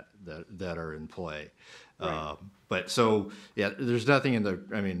than that are in play. Right. But so, yeah, there's nothing in the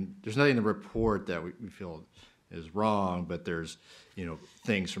report that we feel is wrong, but there's, you know,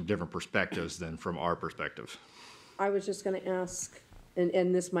 things from different perspectives than from our perspective. I was just going to ask,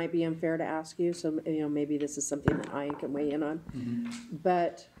 and this might be unfair to ask you, so, you know, maybe this is something that Ian can weigh in on. Mm-hmm.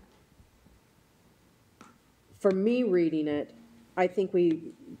 But for me reading it, I think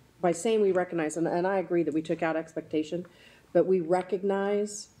by saying we recognize, and I agree that we took out expectation, but we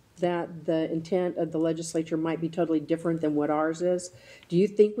recognize that the intent of the legislature might be totally different than what ours is. Do you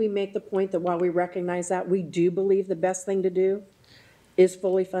think we make the point that while we recognize that, we do believe the best thing to do is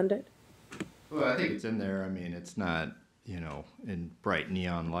fully fund it? Well, I think it's in there. I mean, it's not, you know, in bright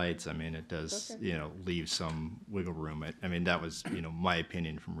neon lights. I mean, it does, you know, leave some wiggle room. I mean, that was, you know, my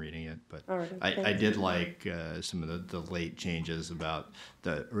opinion from reading it. But I did like some of the late changes about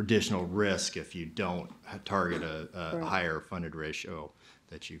the additional risk if you don't target a higher funded ratio.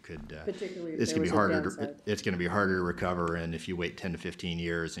 That you could, particularly it's going to be harder. It's going to be harder to recover, and if you wait 10 to 15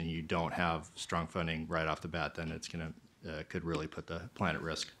 years and you don't have strong funding right off the bat, then it's going to could really put the plan at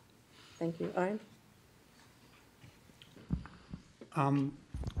risk. Thank you, Ian. I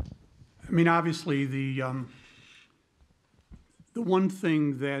mean, obviously, the one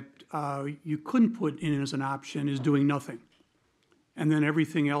thing that you couldn't put in as an option is doing nothing, and then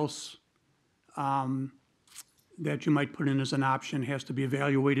everything else that you might put in as an option has to be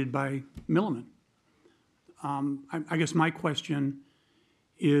evaluated by Milliman. I guess my question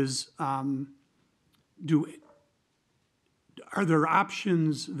is, are there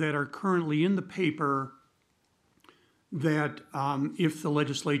options that are currently in the paper that if the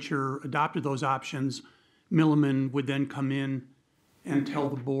legislature adopted those options, Milliman would then come in and tell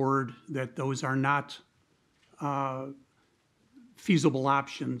the board that those are not feasible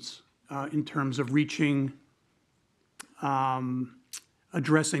options in terms of reaching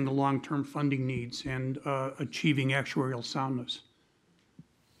addressing the long-term funding needs and achieving actuarial soundness?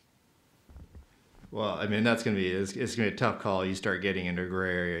 Well, I mean, that's going to be, it's going to be a tough call. You start getting into a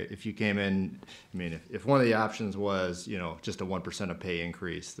gray area. If you came in, I mean, if one of the options was, you know, just a 1% of pay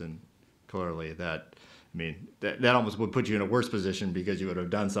increase, then clearly that, I mean, that almost would put you in a worse position because you would have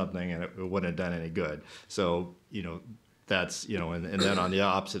done something and it wouldn't have done any good. So, that's, and then on the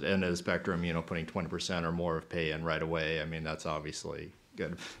opposite end of the spectrum, putting 20% or more of pay in right away, I mean, that's obviously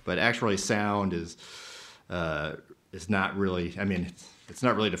good. But actually sound is not really, I mean, it's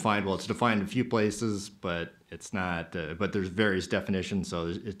not really defined. Well, it's defined in a few places, but it's not, but there's various definitions, so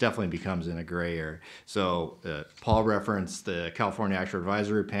it definitely becomes in a gray area. So Paul referenced the California Actuarial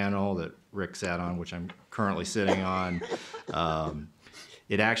Advisory Panel that Rick sat on, which I'm currently sitting on.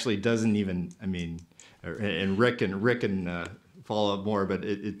 It actually doesn't even, I mean, and Rick can follow up more, but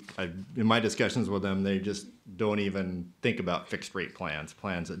in my discussions with them, they just don't even think about fixed rate plans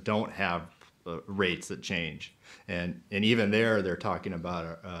that don't have rates that change. And even there, they're talking about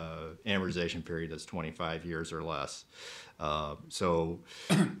a amortization period that's 25 years or less. So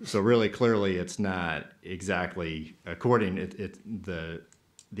really clearly, it's not exactly according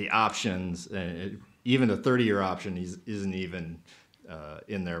the options. Even the 30-year option isn't even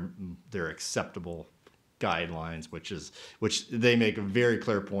in their acceptable guidelines, which they make a very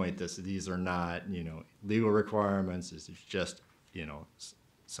clear point that these are not legal requirements. This is just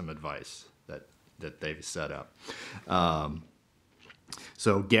some advice that they've set up.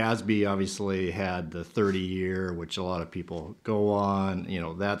 So GASB obviously had the 30-year, which a lot of people go on.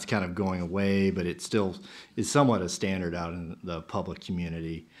 That's kind of going away, but it still is somewhat a standard out in the public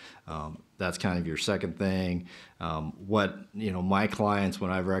community. That's kind of your second thing. What my clients,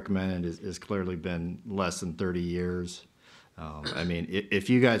 when I've recommended, is clearly been less than 30 years. I mean, if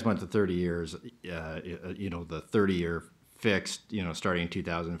you guys went to 30 years, the 30-year fixed, starting in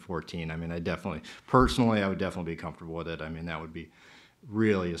 2014. I mean, I would definitely be comfortable with it. I mean, that would be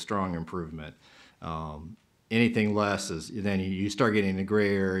really a strong improvement. Anything less is then you start getting in the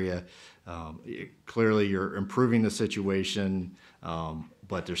gray area. Clearly, you're improving the situation,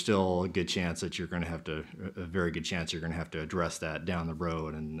 but there's still a good chance that a very good chance you're going to have to address that down the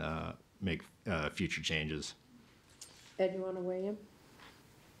road and make future changes. Ed, you want to weigh in?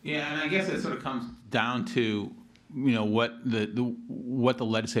 Yeah, and I guess it sort of comes down to what the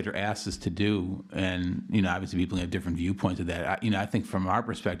legislator asks us to do, and obviously people have different viewpoints of that. I think from our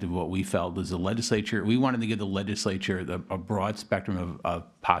perspective, what we felt is we wanted to give the legislature a broad spectrum of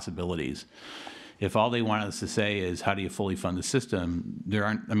possibilities. If all they wanted us to say is how do you fully fund the system, there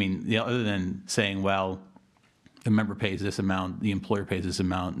aren't. I mean, other than saying, well, the member pays this amount, the employer pays this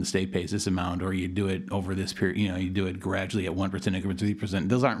amount, and the state pays this amount, or you do it over this period. You do it gradually at 1% increments, 3%.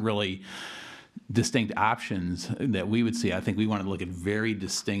 Those aren't really distinct options that we would see. I think we wanted to look at very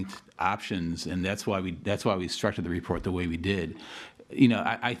distinct options, and that's why we structured the report the way we did.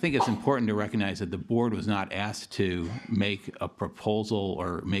 I think it's important to recognize that the board was not asked to make a proposal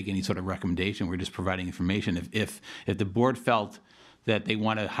or make any sort of recommendation. We're just providing information. If the board felt that they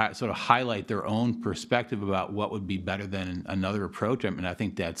want to sort of highlight their own perspective about what would be better than another approach, I mean, I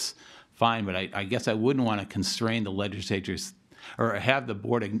think that's fine. But I guess I wouldn't want to constrain the legislature's or have the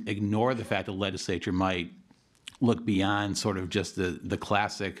board ignore the fact the legislature might look beyond sort of just the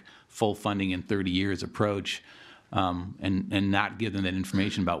classic full funding in 30 years approach, and not give them that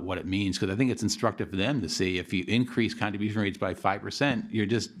information about what it means. Because I think it's instructive for them to see if you increase contribution rates by 5%, you're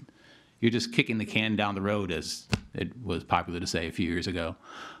just kicking the can down the road, as it was popular to say a few years ago.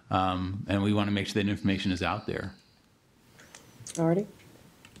 And we want to make sure that information is out there. Alrighty.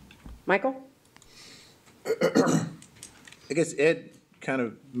 Michael? I guess Ed kind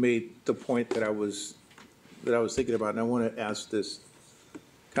of made the point that I was thinking about, and I want to ask this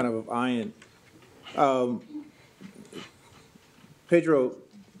kind of Ian. Pedro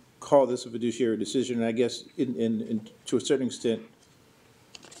called this a fiduciary decision, and I guess to a certain extent,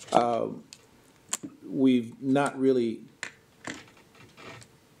 we've not really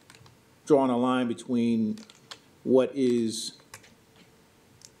drawn a line between what is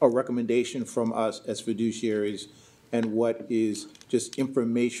a recommendation from us as fiduciaries and what is just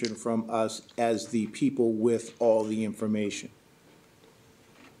information from us as the people with all the information.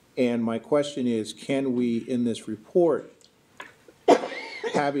 And my question is, can we, in this report,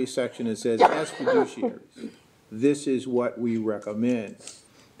 have a section that says, as fiduciaries, this is what we recommend,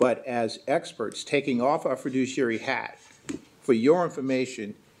 but as experts, taking off our fiduciary hat, for your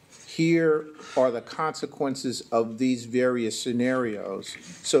information, here are the consequences of these various scenarios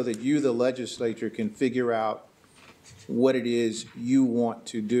so that you, the legislature, can figure out what it is you want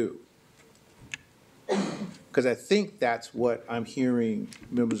to do. Because I think that's what I'm hearing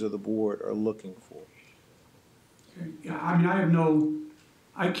members of the board are looking for. Yeah, I mean,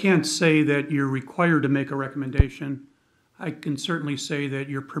 I can't say that you're required to make a recommendation. I can certainly say that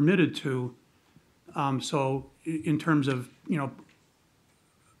you're permitted to. So in terms of,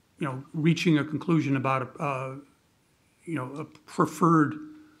 reaching a conclusion about a preferred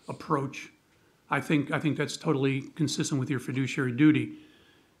approach, I think that's totally consistent with your fiduciary duty.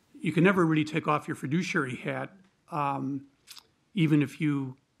 You can never really take off your fiduciary hat, even if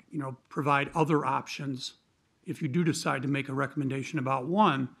you provide other options, if you do decide to make a recommendation about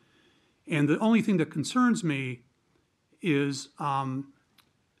one. And the only thing that concerns me is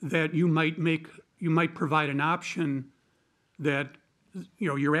that you might provide an option that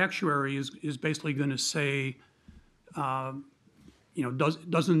your actuary is basically going to say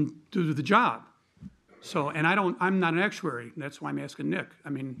doesn't do the job. So, and I'm not an actuary. That's why I'm asking Nick. I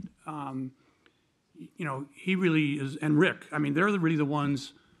mean, he really is, and Rick. I mean, they're really the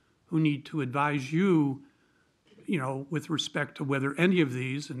ones who need to advise you, with respect to whether any of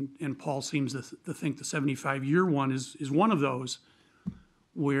these, and Paul seems to think the 75-year one is one of those,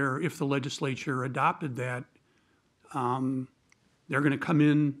 where if the legislature adopted that, they're going to come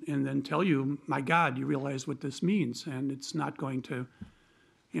in and then tell you, my God, you realize what this means, and it's not going to,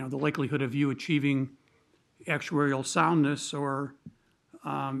 the likelihood of you achieving actuarial soundness or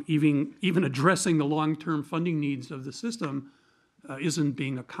even addressing the long-term funding needs of the system isn't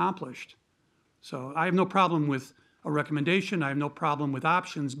being accomplished. So I have no problem with a recommendation. I have no problem with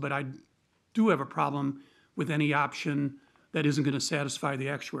options, but I do have a problem with any option that isn't going to satisfy the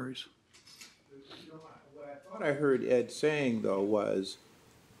actuaries. What I thought I heard Ed saying, though, was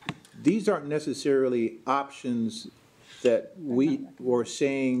these aren't necessarily options that we were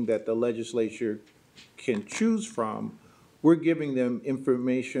saying that the legislature can choose from. We're giving them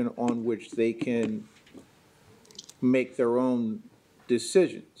information on which they can make their own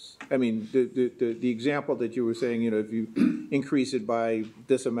decisions. I mean, the example that you were saying, if you increase it by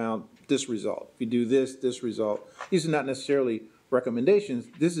this amount, this result. If you do this result. These are not necessarily recommendations.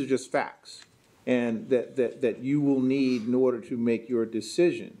 This is just facts, and that you will need in order to make your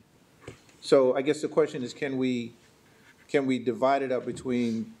decision. So I guess the question is, can we divide it up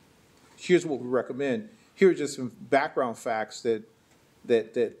between, here's what we recommend, here are just some background facts that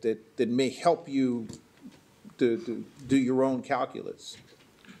may help you to do your own calculus.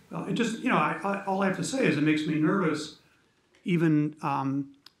 Well, it just, all I have to say is it makes me nervous even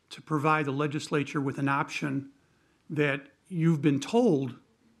to provide the legislature with an option that you've been told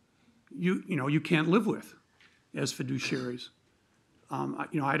you can't live with as fiduciaries. I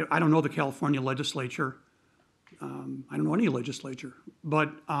don't know the California legislature. I don't know any legislature.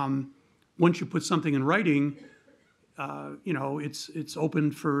 But once you put something in writing, it's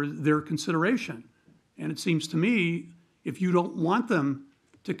open for their consideration. And it seems to me, if you don't want them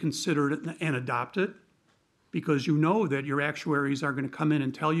to consider it and adopt it, because you know that your actuaries are going to come in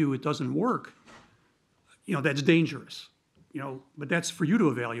and tell you it doesn't work, that's dangerous. But that's for you to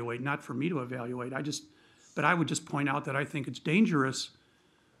evaluate, not for me to evaluate. But I would just point out that I think it's dangerous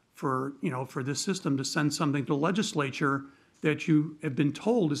for this system to send something to the legislature that you have been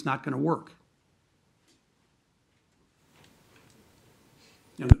told is not going to work.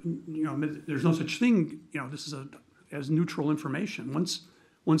 There's no such thing, this is as neutral information.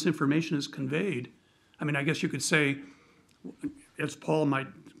 Once information is conveyed, I guess you could say, as Paul might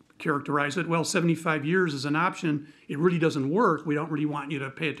characterize it, well, 75 years is an option. It really doesn't work. We don't really want you to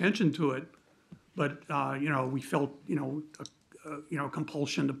pay attention to it. But, we felt,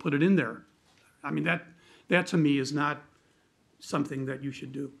 compulsion to put it in there. That to me is not something that you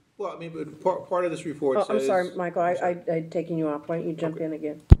should do. Well, but part of this report says... I'm sorry, Michael, I'd taken you off. Why don't you jump in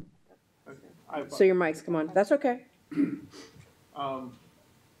again? So your mic's come on. That's okay.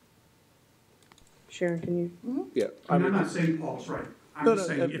 Sharon, can you? Yeah. I'm not saying Paul's right. I'm just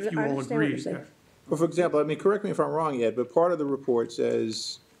saying if you all agree. Well, for example, correct me if I'm wrong, Ed, but part of the report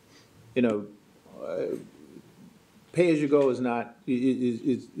says, pay-as-you-go is not, here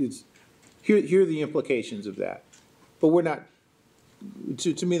are the implications of that. But we're not,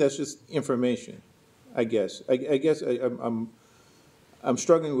 to me, that's just information, I guess. I guess I'm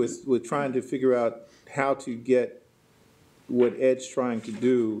struggling with trying to figure out how to get what Ed's trying to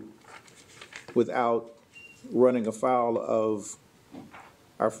do without running afoul of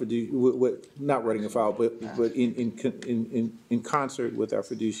our not running afoul, but in concert with our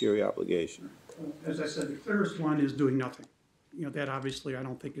fiduciary obligation. As I said, the clearest one is doing nothing. That obviously I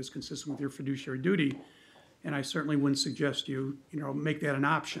don't think is consistent with your fiduciary duty, and I certainly wouldn't suggest you, make that an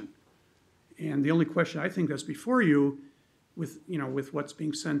option. And the only question I think that's before you, with what's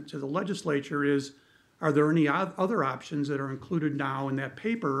being sent to the legislature, is, are there any other options that are included now in that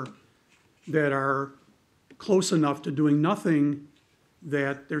paper that are close enough to doing nothing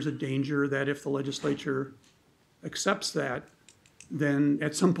that there's a danger that if the legislature accepts that, then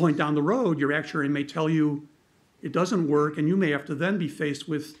at some point down the road, your actuary may tell you it doesn't work, and you may have to then be faced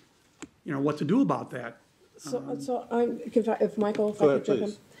with what to do about that. So if Michael, if Go I ahead, could jump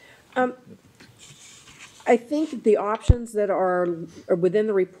please. in. I think the options that are within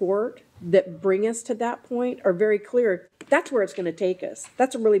the report that bring us to that point are very clear. That's where it's gonna take us.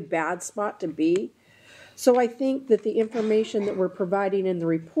 That's a really bad spot to be. So I think that the information that we're providing in the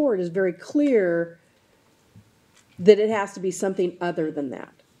report is very clear that it has to be something other than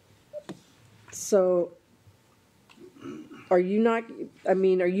that. So are you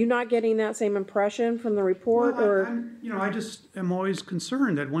not getting that same impression from the report, Well, or? I just am always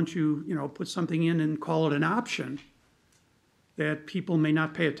concerned that once you, put something in and call it an option, that people may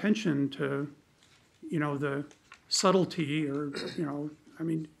not pay attention to, the subtlety or,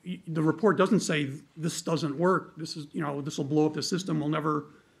 the report doesn't say this doesn't work, this is, this will blow up the system, we'll never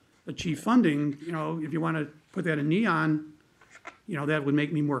achieve funding. If you want to put that in neon, that would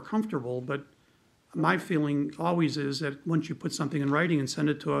make me more comfortable, but my feeling always is that once you put something in writing and send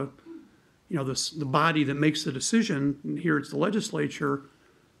it to the body that makes the decision, and here it's the legislature,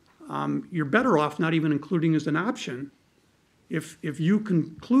 you're better off not even including as an option. If you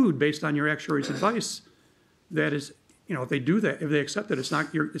conclude based on your actuary's advice that is, if they do that, if they accept it, it's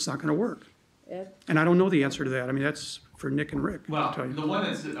not going to work. Ed? And I don't know the answer to that. That's for Nick and Rick. I'll Well, tell you. the one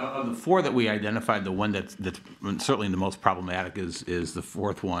that's, of the four that we identified, the one that's certainly the most problematic is the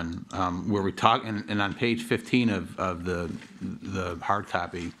fourth one, where we talk, and on page 15 of the hard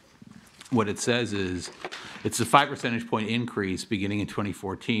copy, what it says is, it's a 5 percentage point increase beginning in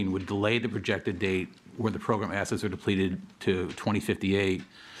 2014 would delay the projected date where the program assets are depleted to 2058.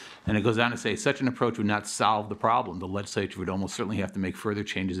 And it goes on to say, such an approach would not solve the problem. The legislature would almost certainly have to make further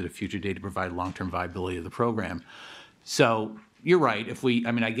changes at a future date to provide long-term viability of the program. So you're right. If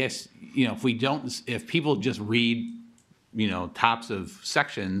if people just read, tops of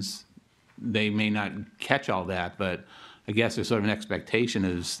sections, they may not catch all that, but I guess there's sort of an expectation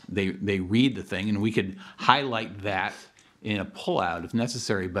is they read the thing, and we could highlight that in a pullout if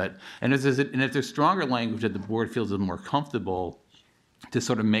necessary. And if there's stronger language that the board feels is more comfortable to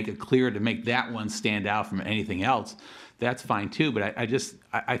sort of make it clear, to make that one stand out from anything else, that's fine too. But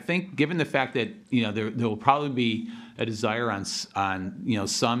I think given the fact that, there will probably be a desire on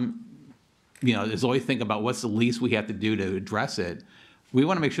some, there's always think about what's the least we have to do to address it. We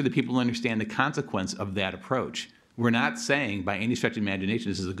want to make sure that people understand the consequence of that approach. We're not saying by any stretch of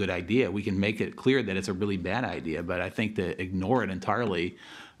imagination this is a good idea. We can make it clear that it's a really bad idea, but I think to ignore it entirely,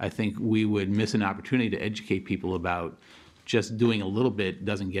 I think we would miss an opportunity to educate people about just doing a little bit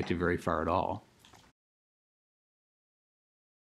doesn't get you very far at all.